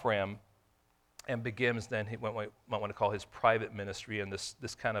to Ephraim and begins then what we might want to call his private ministry in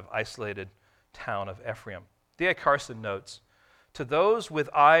this kind of isolated town of Ephraim. D.A. Carson notes, to those with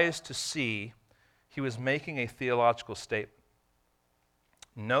eyes to see, he was making a theological statement.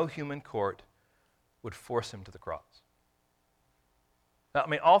 No human court would force him to the cross. Now, I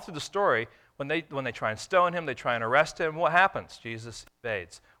mean, all through the story, when they try and stone him, they try and arrest him, what happens? Jesus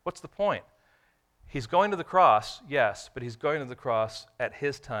evades. What's the point? He's going to the cross, yes, but he's going to the cross at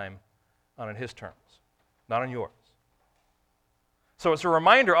his time, on his terms, not on yours. So it's a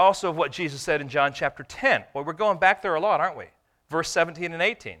reminder also of what Jesus said in John chapter 10. Well, we're going back there a lot, aren't we? Verse 17 and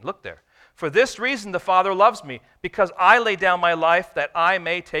 18. Look there. For this reason the Father loves me, because I lay down my life that I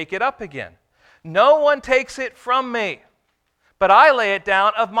may take it up again. No one takes it from me, but I lay it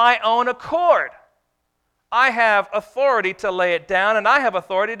down of my own accord. I have authority to lay it down, and I have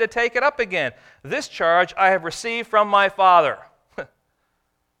authority to take it up again. This charge I have received from my Father.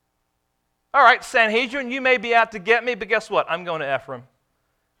 All right, Sanhedrin, you may be out to get me, but guess what? I'm going to Ephraim,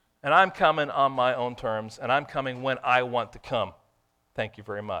 and I'm coming on my own terms, and I'm coming when I want to come. Thank you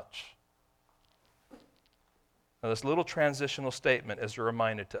very much. Now, this little transitional statement is a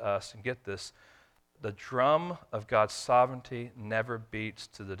reminder to us, and get this, the drum of God's sovereignty never beats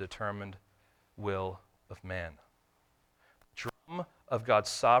to the determined will of man. The drum of God's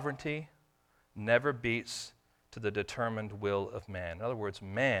sovereignty never beats to the determined will of man. In other words,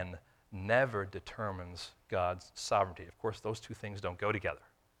 man never determines God's sovereignty. Of course, those two things don't go together.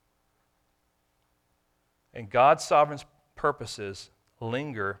 And God's sovereign purposes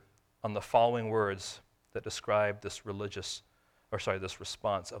linger on the following words that describe this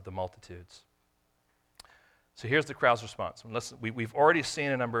response of the multitudes. So here's the crowd's response. And listen, we've already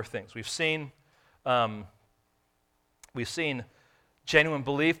seen a number of things. We've seen genuine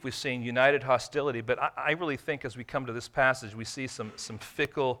belief, we've seen united hostility, but I really think as we come to this passage, we see some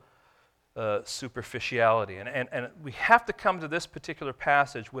fickle superficiality. And we have to come to this particular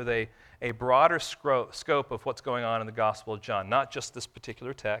passage with a broader scope of what's going on in the Gospel of John, not just this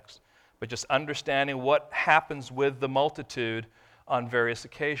particular text, but just understanding what happens with the multitude on various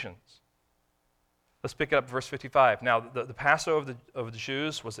occasions. Let's pick up verse 55. Now, the Passover of the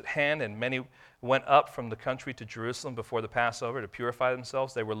Jews was at hand, and many went up from the country to Jerusalem before the Passover to purify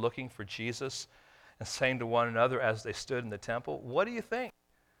themselves. They were looking for Jesus and saying to one another as they stood in the temple, "What do you think?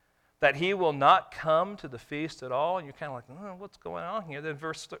 That he will not come to the feast at all?" And you're kind of like, what's going on here? Then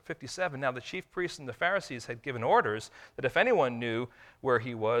verse 57, now the chief priests and the Pharisees had given orders that if anyone knew where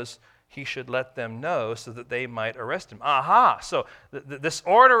he was, he should let them know so that they might arrest him. Aha! So this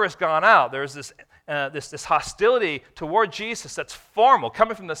order has gone out. There's this hostility toward Jesus that's formal,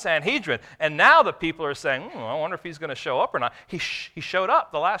 coming from the Sanhedrin. And now the people are saying, I wonder if he's going to show up or not. He showed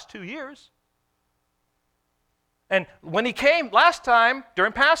up the last 2 years. And when he came last time,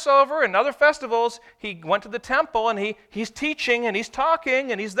 during Passover and other festivals, he went to the temple and he's teaching and he's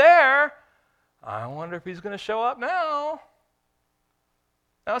talking and he's there. I wonder if he's going to show up now.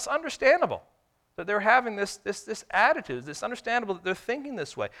 Now, it's understandable that they're having this attitude. It's understandable that they're thinking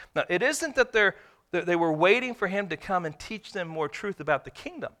this way. Now, it isn't that they were waiting for him to come and teach them more truth about the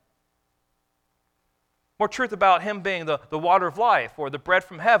kingdom, more truth about him being the water of life or the bread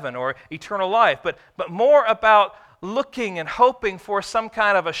from heaven or eternal life, but more about looking and hoping for some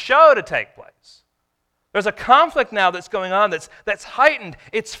kind of a show to take place. There's a conflict now that's going on that's heightened.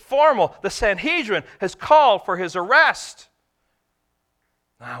 It's formal. The Sanhedrin has called for his arrest.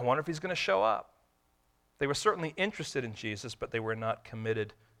 I wonder if he's going to show up. They were certainly interested in Jesus, but they were not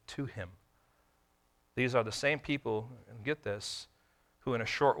committed to him. These are the same people, and get this, who in a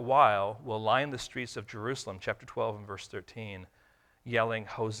short while will line the streets of Jerusalem, chapter 12 and verse 13, yelling,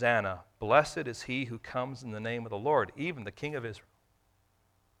 "Hosanna, blessed is he who comes in the name of the Lord, even the King of Israel."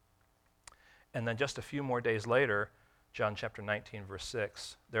 And then just a few more days later, John chapter 19, verse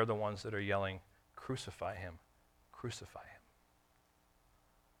 6, they're the ones that are yelling, "Crucify him, crucify him."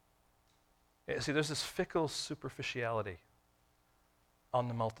 See, there's this fickle superficiality on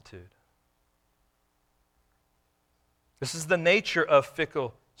the multitude. This is the nature of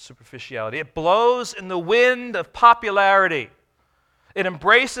fickle superficiality. It blows in the wind of popularity. It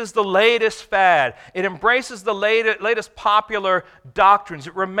embraces the latest fad. It embraces the latest popular doctrines.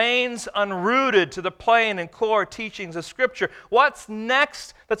 It remains unrooted to the plain and core teachings of Scripture. What's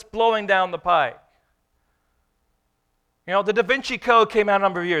next that's blowing down the pike? The Da Vinci Code came out a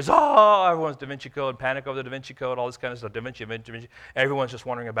number of years. Oh, everyone's Da Vinci Code, panic over the Da Vinci Code, all this kind of stuff. Da Vinci. Everyone's just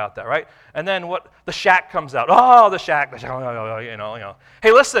wondering about that, right? And then the Shack comes out. Oh, the Shack.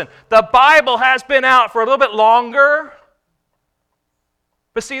 Hey, listen, the Bible has been out for a little bit longer.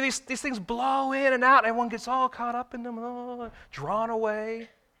 But see, these things blow in and out. Everyone gets all caught up in them, drawn away.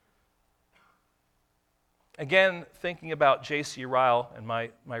 Again, thinking about J.C. Ryle and my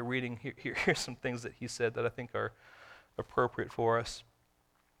reading, here's some things that he said that I think are appropriate for us.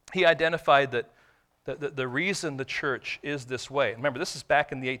 He identified that the reason the church is this way, remember this is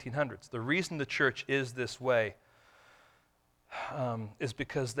back in the 1800s, the reason the church is this way is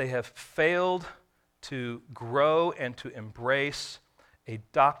because they have failed to grow and to embrace a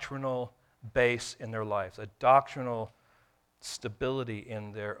doctrinal base in their lives, a doctrinal stability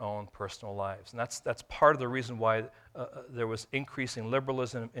in their own personal lives. And that's part of the reason why there was increasing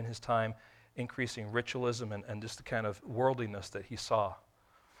liberalism in his time, increasing ritualism, and just the kind of worldliness that he saw.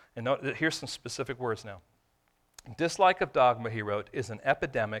 And here's some specific words now. Dislike of dogma, he wrote, is an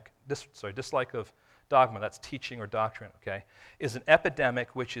epidemic. Dislike of dogma, that's teaching or doctrine, okay, is an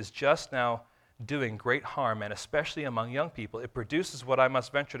epidemic which is just now doing great harm, and especially among young people. It produces what I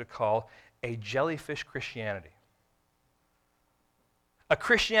must venture to call a jellyfish Christianity. A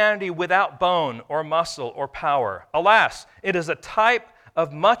Christianity without bone or muscle or power. Alas, it is a type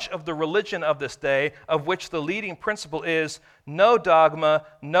of much of the religion of this day, of which the leading principle is no dogma,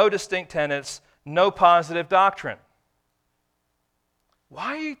 no distinct tenets, no positive doctrine.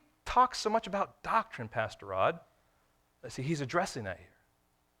 Why talk so much about doctrine, Pastor Rod? See, he's addressing that here.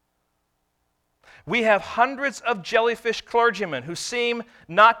 We have hundreds of jellyfish clergymen who seem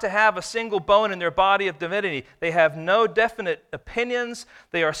not to have a single bone in their body of divinity. They have no definite opinions.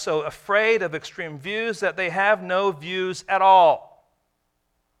 They are so afraid of extreme views that they have no views at all.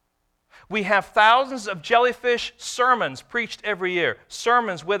 We have thousands of jellyfish sermons preached every year,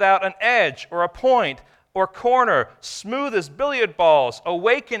 sermons without an edge or a point or corner, smooth as billiard balls,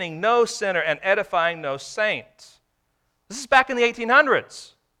 awakening no sinner and edifying no saint. This is back in the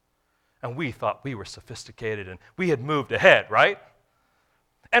 1800s. And we thought we were sophisticated and we had moved ahead, right?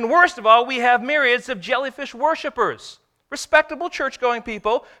 And worst of all, we have myriads of jellyfish worshipers, respectable church-going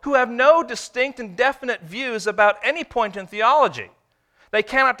people who have no distinct and definite views about any point in theology. They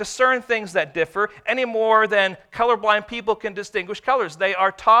cannot discern things that differ any more than colorblind people can distinguish colors. They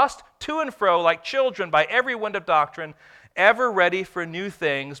are tossed to and fro like children by every wind of doctrine, ever ready for new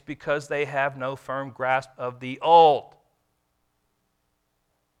things because they have no firm grasp of the old.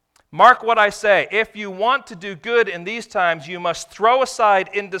 Mark what I say. If you want to do good in these times, you must throw aside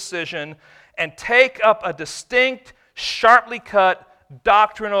indecision and take up a distinct, sharply cut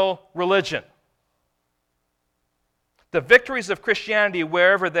doctrinal religion. The victories of Christianity,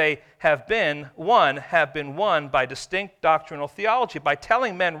 wherever they have been won by distinct doctrinal theology, by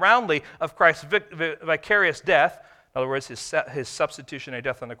telling men roundly of Christ's vicarious death, in other words, his substitutionary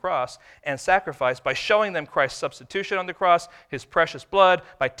death on the cross and sacrifice, by showing them Christ's substitution on the cross, his precious blood,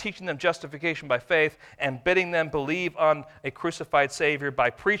 by teaching them justification by faith, and bidding them believe on a crucified Savior, by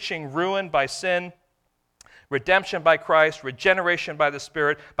preaching ruin by sin, redemption by Christ, regeneration by the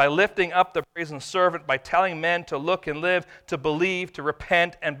Spirit, by lifting up the brazen servant, by telling men to look and live, to believe, to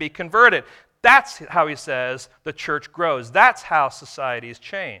repent, and be converted. That's how he says the church grows. That's how societies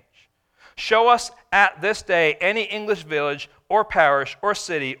change. Show us at this day any English village or parish or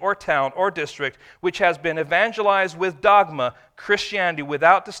city or town or district which has been evangelized with dogma. Christianity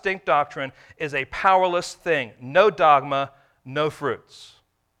without distinct doctrine is a powerless thing. No dogma, no fruits.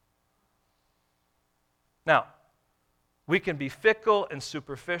 Now, we can be fickle and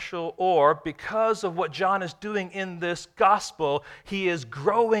superficial, or because of what John is doing in this gospel, he is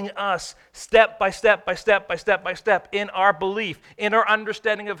growing us step by step by step by step by step in our belief, in our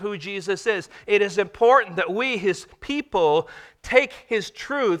understanding of who Jesus is. It is important that we, his people, take his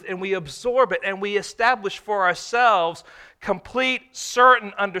truth and we absorb it and we establish for ourselves complete,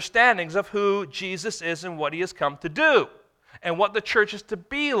 certain understandings of who Jesus is and what he has come to do and what the church is to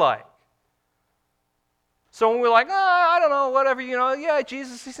be like. So when we're like, I don't know, whatever, yeah,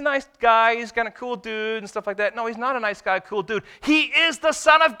 Jesus, he's a nice guy, he's kind of cool dude and stuff like that. No, he's not a nice guy, cool dude. He is the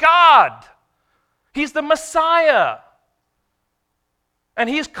Son of God. He's the Messiah. And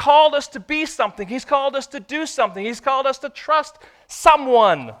he's called us to be something. He's called us to do something. He's called us to trust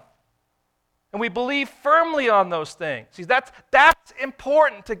someone. And we believe firmly on those things. See, that's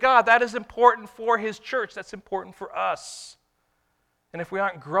important to God. That is important for his church. That's important for us. And if we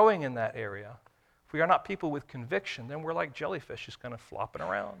aren't growing in that area, if we are not people with conviction, then we're like jellyfish just kind of flopping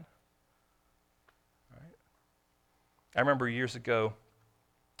around. Right? I remember years ago,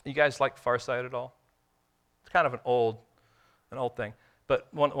 you guys like Far Side at all? It's kind of an old thing. But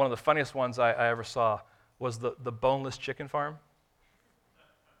one of the funniest ones I ever saw was the boneless chicken farm.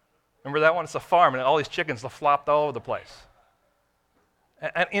 Remember that one? It's a farm, and all these chickens flopped all over the place.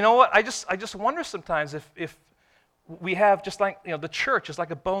 And you know what? I just wonder sometimes if we have just like, the church is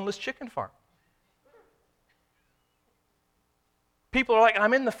like a boneless chicken farm. People are like,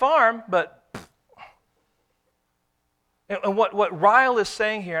 I'm in the farm, but... And what Ryle is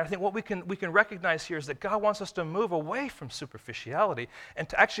saying here, I think what we can recognize here is that God wants us to move away from superficiality and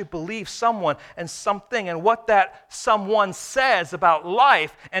to actually believe someone and something and what that someone says about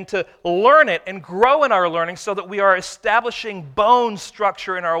life and to learn it and grow in our learning so that we are establishing bone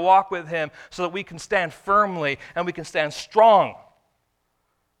structure in our walk with him so that we can stand firmly and we can stand strong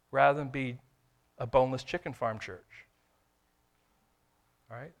rather than be a boneless chicken farm church.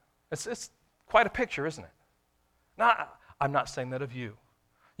 All right? It's quite a picture, isn't it? Now, I'm not saying that of you.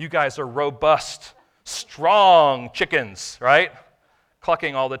 You guys are robust, strong chickens, right?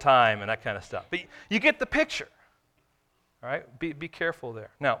 Clucking all the time and that kind of stuff. But you get the picture. All right? Be careful there.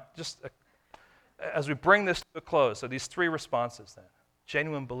 Now, just as we bring this to a close, so these three responses then.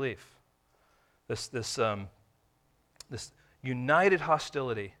 Genuine belief. This united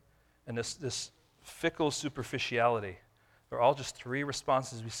hostility and this fickle superficiality. They're all just three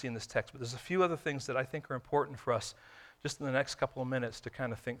responses we see in this text. But there's a few other things that I think are important for us just in the next couple of minutes to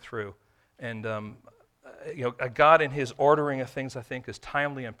kind of think through. And God in his ordering of things, I think, is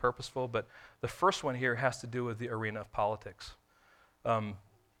timely and purposeful. But the first one here has to do with the arena of politics.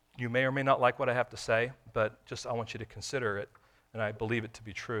 You may or may not like what I have to say, but just I want you to consider it, and I believe it to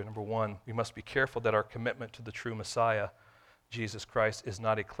be true. Number one, we must be careful that our commitment to the true Messiah, Jesus Christ, is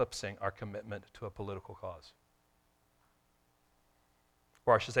not eclipsing our commitment to a political cause.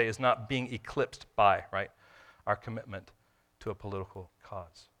 Or I should say, is not being eclipsed by, right, our commitment to a political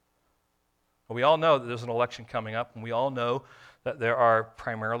cause. Well, we all know that there's an election coming up, and we all know that there are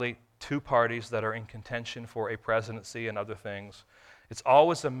primarily two parties that are in contention for a presidency and other things. It's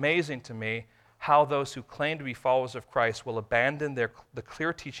always amazing to me how those who claim to be followers of Christ will abandon the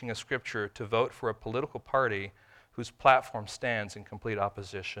clear teaching of Scripture to vote for a political party whose platform stands in complete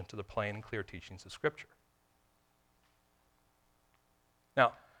opposition to the plain and clear teachings of Scripture.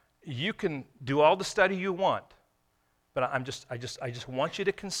 Now, you can do all the study you want, but I just want you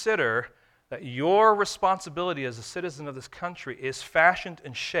to consider that your responsibility as a citizen of this country is fashioned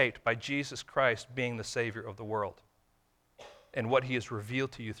and shaped by Jesus Christ being the Savior of the world and what He has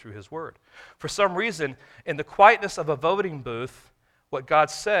revealed to you through His Word. For some reason, in the quietness of a voting booth, what God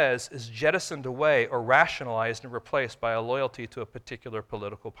says is jettisoned away or rationalized and replaced by a loyalty to a particular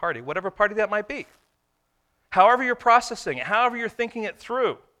political party, whatever party that might be. However you're processing it, however you're thinking it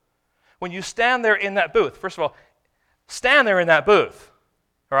through, when you stand there in that booth, first of all, stand there in that booth,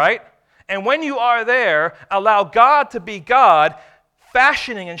 all right? And when you are there, allow God to be God,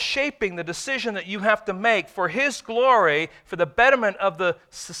 fashioning and shaping the decision that you have to make for His glory, for the betterment of the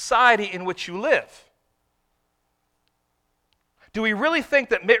society in which you live. Do we really think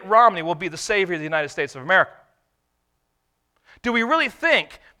that Mitt Romney will be the savior of the United States of America? Do we really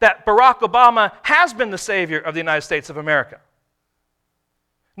think that Barack Obama has been the savior of the United States of America?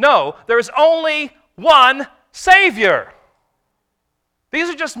 No, there is only one Savior. These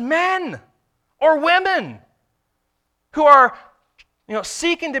are just men or women who are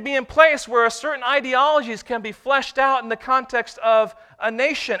seeking to be in place where certain ideologies can be fleshed out in the context of a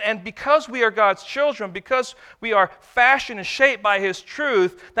nation. And because we are God's children, because we are fashioned and shaped by His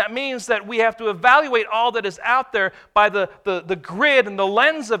truth, that means that we have to evaluate all that is out there by the grid and the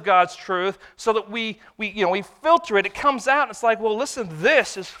lens of God's truth so that we filter it. It comes out and it's like, well, listen,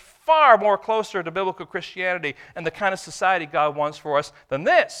 this is far more closer to biblical Christianity and the kind of society God wants for us than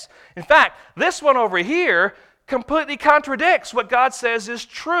this. In fact, this one over here completely contradicts what God says is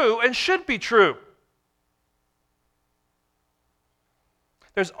true and should be true.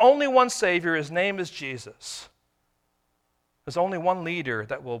 There's only one Savior. His name is Jesus. There's only one leader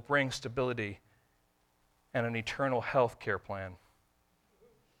that will bring stability and an eternal health care plan.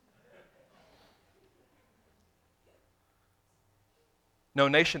 No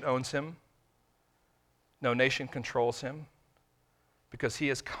nation owns Him. No nation controls Him. Because He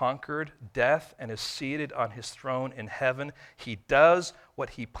has conquered death and is seated on His throne in heaven. He does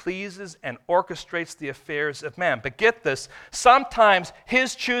what He pleases and orchestrates the affairs of man. But get this, sometimes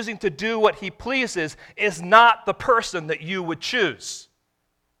His choosing to do what He pleases is not the person that you would choose.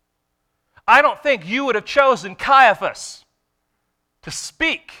 I don't think you would have chosen Caiaphas to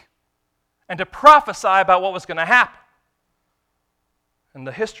speak and to prophesy about what was going to happen. And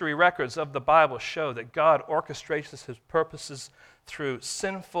the history records of the Bible show that God orchestrates His purposes through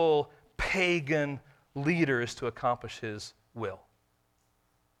sinful, pagan leaders to accomplish His will.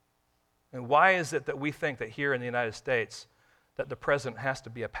 And why is it that we think that here in the United States that the president has to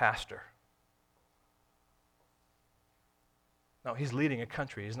be a pastor? No, he's leading a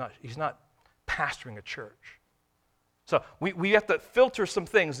country. He's not pastoring a church. So we have to filter some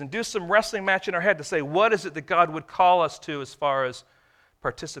things and do some wrestling match in our head to say, what is it that God would call us to as far as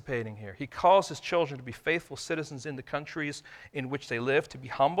participating here? He calls His children to be faithful citizens in the countries in which they live, to be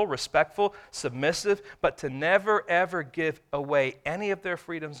humble, respectful, submissive, but to never, ever give away any of their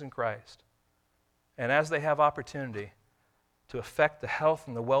freedoms in Christ. And as they have opportunity, to affect the health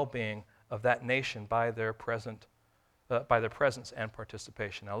and the well-being of that nation by their presence and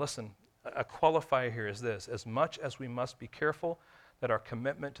participation. Now listen, a qualifier here is this: as much as we must be careful that our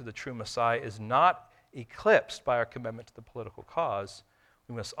commitment to the true Messiah is not eclipsed by our commitment to the political cause,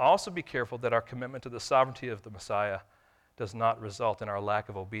 we must also be careful that our commitment to the sovereignty of the Messiah does not result in our lack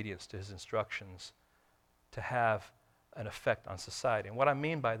of obedience to His instructions to have an effect on society. And what I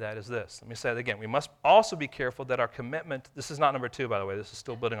mean by that is this. Let me say it again. We must also be careful that our commitment, this is not number 2, by the way, this is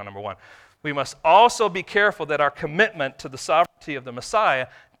still building on number 1. We must also be careful that our commitment to the sovereignty of the Messiah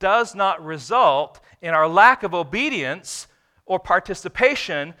does not result in our lack of obedience or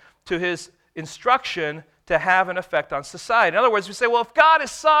participation to His instruction to have an effect on society. In other words, we say, well, if God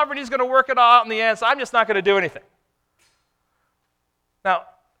is sovereign, He's going to work it all out in the end, so I'm just not going to do anything. Now,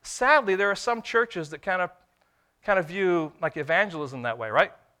 sadly, there are some churches that kind of view like evangelism that way,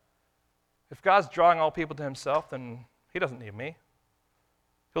 right? If God's drawing all people to Himself, then He doesn't need me.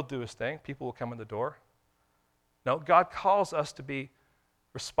 He'll do His thing. People will come in the door. No, God calls us to be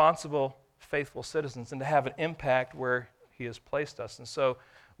responsible, faithful citizens and to have an impact where He has placed us. And so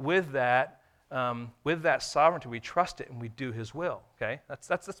with that sovereignty, we trust it and we do His will. Okay,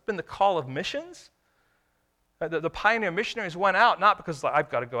 that's been the call of missions. The pioneer missionaries went out not because I've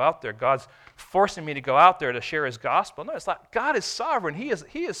got to go out there. God's forcing me to go out there to share His gospel. No, it's like God is sovereign. He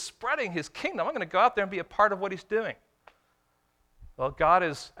is spreading His kingdom. I'm going to go out there and be a part of what He's doing. Well, God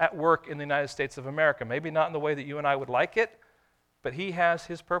is at work in the United States of America. Maybe not in the way that you and I would like it, but He has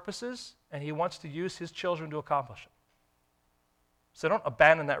His purposes and he wants to use his children to accomplish it. So don't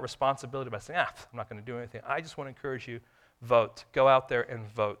abandon that responsibility by saying, I'm not going to do anything. I just want to encourage you, vote. Go out there and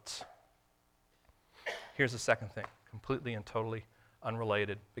vote. Here's the second thing, completely and totally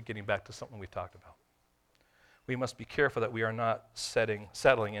unrelated, but getting back to something we talked about. We must be careful that we are not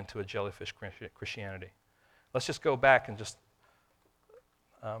settling into a jellyfish Christianity. Let's just go back and just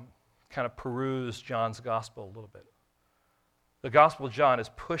kind of peruse John's gospel a little bit. The Gospel of John is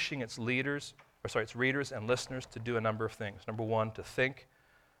pushing its readers and listeners to do a number of things. Number one, to think.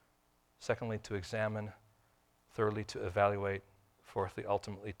 Secondly, to examine. Thirdly, to evaluate. Fourthly,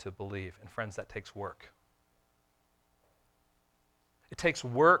 ultimately, to believe. And friends, that takes work. It takes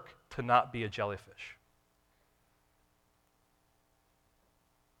work to not be a jellyfish.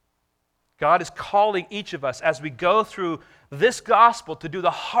 God is calling each of us as we go through this gospel to do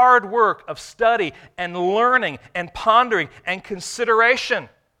the hard work of study and learning and pondering and consideration.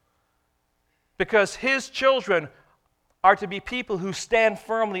 Because His children are to be people who stand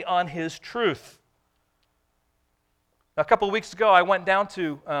firmly on His truth. A couple of weeks ago, I went down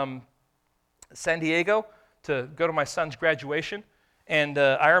to San Diego to go to my son's graduation. And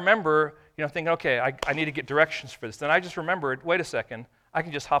I remember, thinking, okay, I need to get directions for this. Then I just remembered, wait a second, I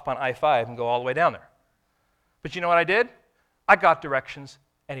can just hop on I-5 and go all the way down there. But you know what I did? I got directions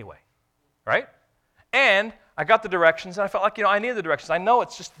anyway, right? And I got the directions, and I felt like, I needed the directions. I know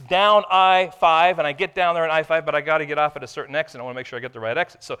it's just down I-5, and I get down there on I-5, but I got to get off at a certain exit. I want to make sure I get the right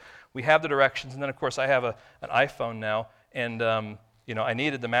exit. So we have the directions, and then, of course, I have an iPhone now, and I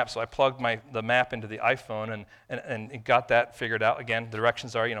needed the map, so I plugged the map into the iPhone and got that figured out. Again, the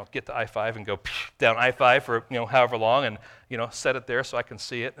directions are, get to I-5 and go down I-5 for, however long and, set it there so I can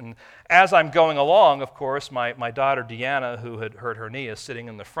see it. And as I'm going along, of course, my daughter Deanna, who had hurt her knee, is sitting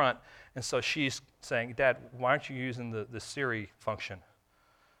in the front. And so she's saying, Dad, why aren't you using the Siri function?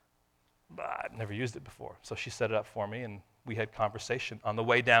 I've never used it before. So she set it up for me, and we had conversation on the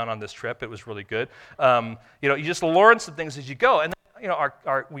way down on this trip. It was really good. You just learn some things as you go. And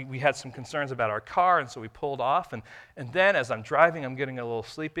we had some concerns about our car, and so we pulled off. And then as I'm driving, I'm getting a little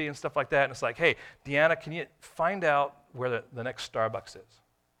sleepy and stuff like that. And it's like, hey, Deanna, can you find out where the next Starbucks is?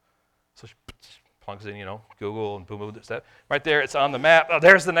 So she plugs in, Google and boom, boom, that. Right there, it's on the map. Oh,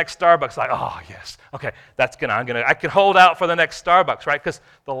 there's the next Starbucks. Like, oh, yes. Okay, I can hold out for the next Starbucks, right? Because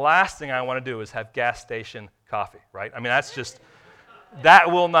the last thing I want to do is have gas station coffee, right? I mean, that's just, that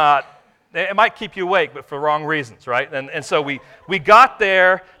will not, it might keep you awake, but for wrong reasons, right? And so we got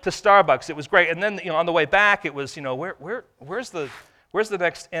there to Starbucks. It was great. And then, on the way back, it was, where's the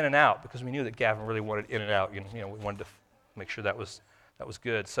next In-N-Out? Because we knew that Gavin really wanted In-N-Out. We wanted to make sure that was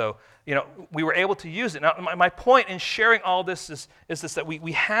good. So, we were able to use it. Now, my point in sharing all this is this, that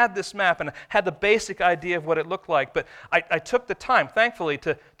we had this map and had the basic idea of what it looked like, but I took the time, thankfully,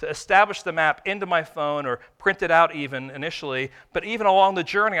 to establish the map into my phone or print it out even initially, but even along the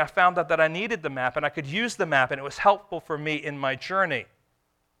journey, I found out that I needed the map and I could use the map, and it was helpful for me in my journey.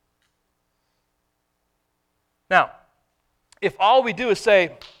 Now, if all we do is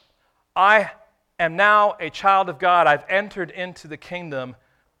say, I am now a child of God, I've entered into the kingdom,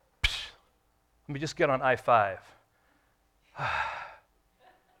 let me just get on I-5.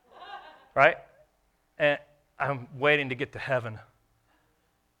 Right? And I'm waiting to get to heaven.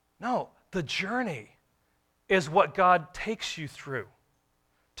 No, the journey is what God takes you through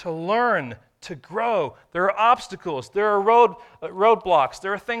to learn, to grow. There are obstacles, there are roadblocks,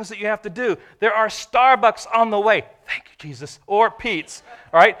 there are things that you have to do. There are Starbucks on the way. Thank you, Jesus. Or Pete's,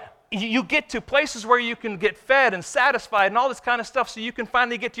 all right? You get to places where you can get fed and satisfied and all this kind of stuff so you can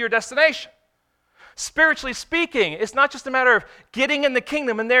finally get to your destination. Spiritually speaking, it's not just a matter of getting in the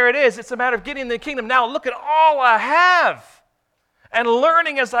kingdom and there it is. It's a matter of getting in the kingdom. Now look at all I have and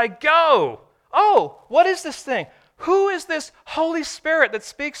learning as I go. Oh, what is this thing? Who is this Holy Spirit that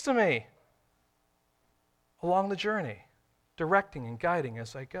speaks to me along the journey, directing and guiding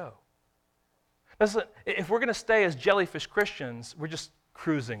as I go? Listen, if we're going to stay as jellyfish Christians, we're just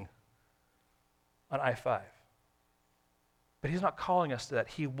cruising on I-5. But He's not calling us to that.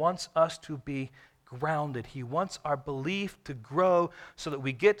 He wants us to be grounded. He wants our belief to grow so that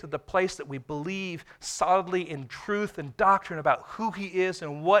we get to the place that we believe solidly in truth and doctrine about who He is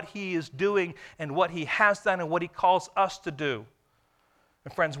and what He is doing and what He has done and what He calls us to do.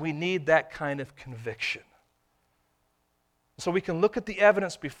 And friends, we need that kind of conviction. So we can look at the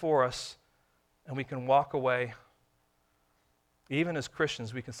evidence before us and we can walk away. Even as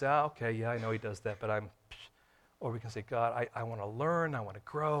Christians, we can say, okay, yeah, I know He does that, but or we can say, God, I want to learn, I want to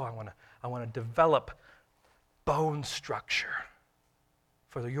grow, I want to develop bone structure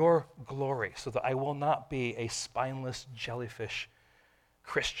for Your glory so that I will not be a spineless jellyfish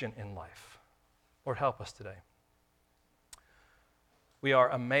Christian in life. Lord, help us today. We are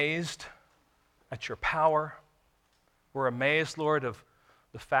amazed at your power. We're amazed, Lord, of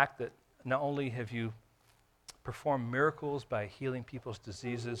the fact that not only have you performed miracles by healing people's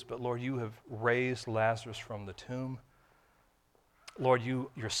diseases, but Lord, you have raised Lazarus from the tomb. Lord, you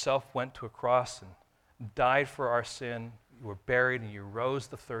yourself went to a cross and died for our sin. You were buried and you rose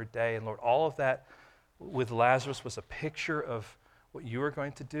the third day. And Lord, all of that with Lazarus was a picture of what you are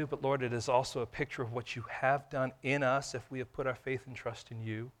going to do, but Lord, it is also a picture of what you have done in us if we have put our faith and trust in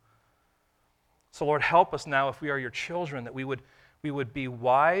you. So Lord, help us now, if we are your children, that we would be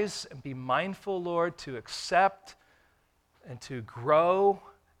wise and be mindful, Lord, to accept and to grow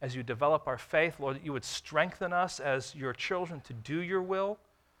as you develop our faith. Lord, that you would strengthen us as your children to do your will.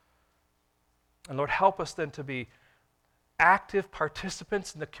 And Lord, help us then to be active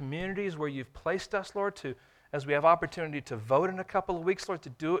participants in the communities where you've placed us, Lord, to as we have opportunity to vote in a couple of weeks, Lord, to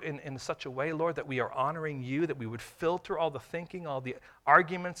do it in such a way, Lord, that we are honoring you, that we would filter all the thinking, all the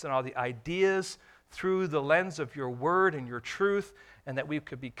arguments, and all the ideas through the lens of your word and your truth, and that we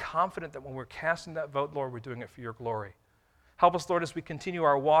could be confident that when we're casting that vote, Lord, we're doing it for your glory. Help us, Lord, as we continue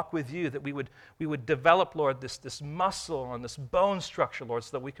our walk with you, that we would develop, Lord, this muscle and this bone structure, Lord,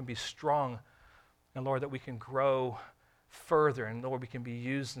 so that we can be strong, and Lord, that we can grow further, and Lord, we can be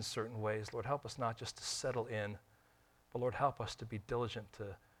used in certain ways. Lord, help us not just to settle in, but Lord, help us to be diligent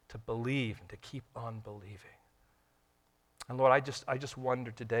to believe and to keep on believing. And Lord, I just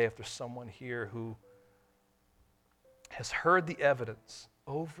wonder today if there's someone here who has heard the evidence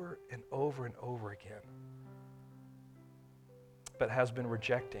over and over and over again, but has been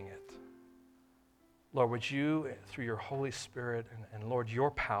rejecting it. Lord, would you, through your Holy Spirit and Lord,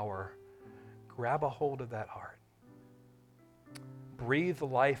 your power, grab a hold of that heart. Breathe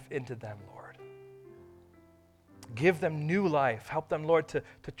life into them, Lord. Give them new life. Help them, Lord, to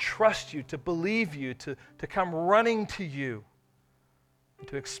trust you, to believe you, to come running to you, and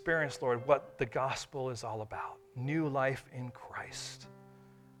to experience, Lord, what the gospel is all about. New life in Christ.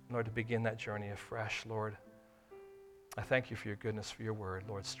 Lord, to begin that journey afresh, Lord. I thank you for your goodness, for your word.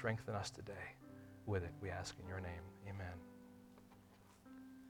 Lord, strengthen us today with it, we ask in your name. Amen.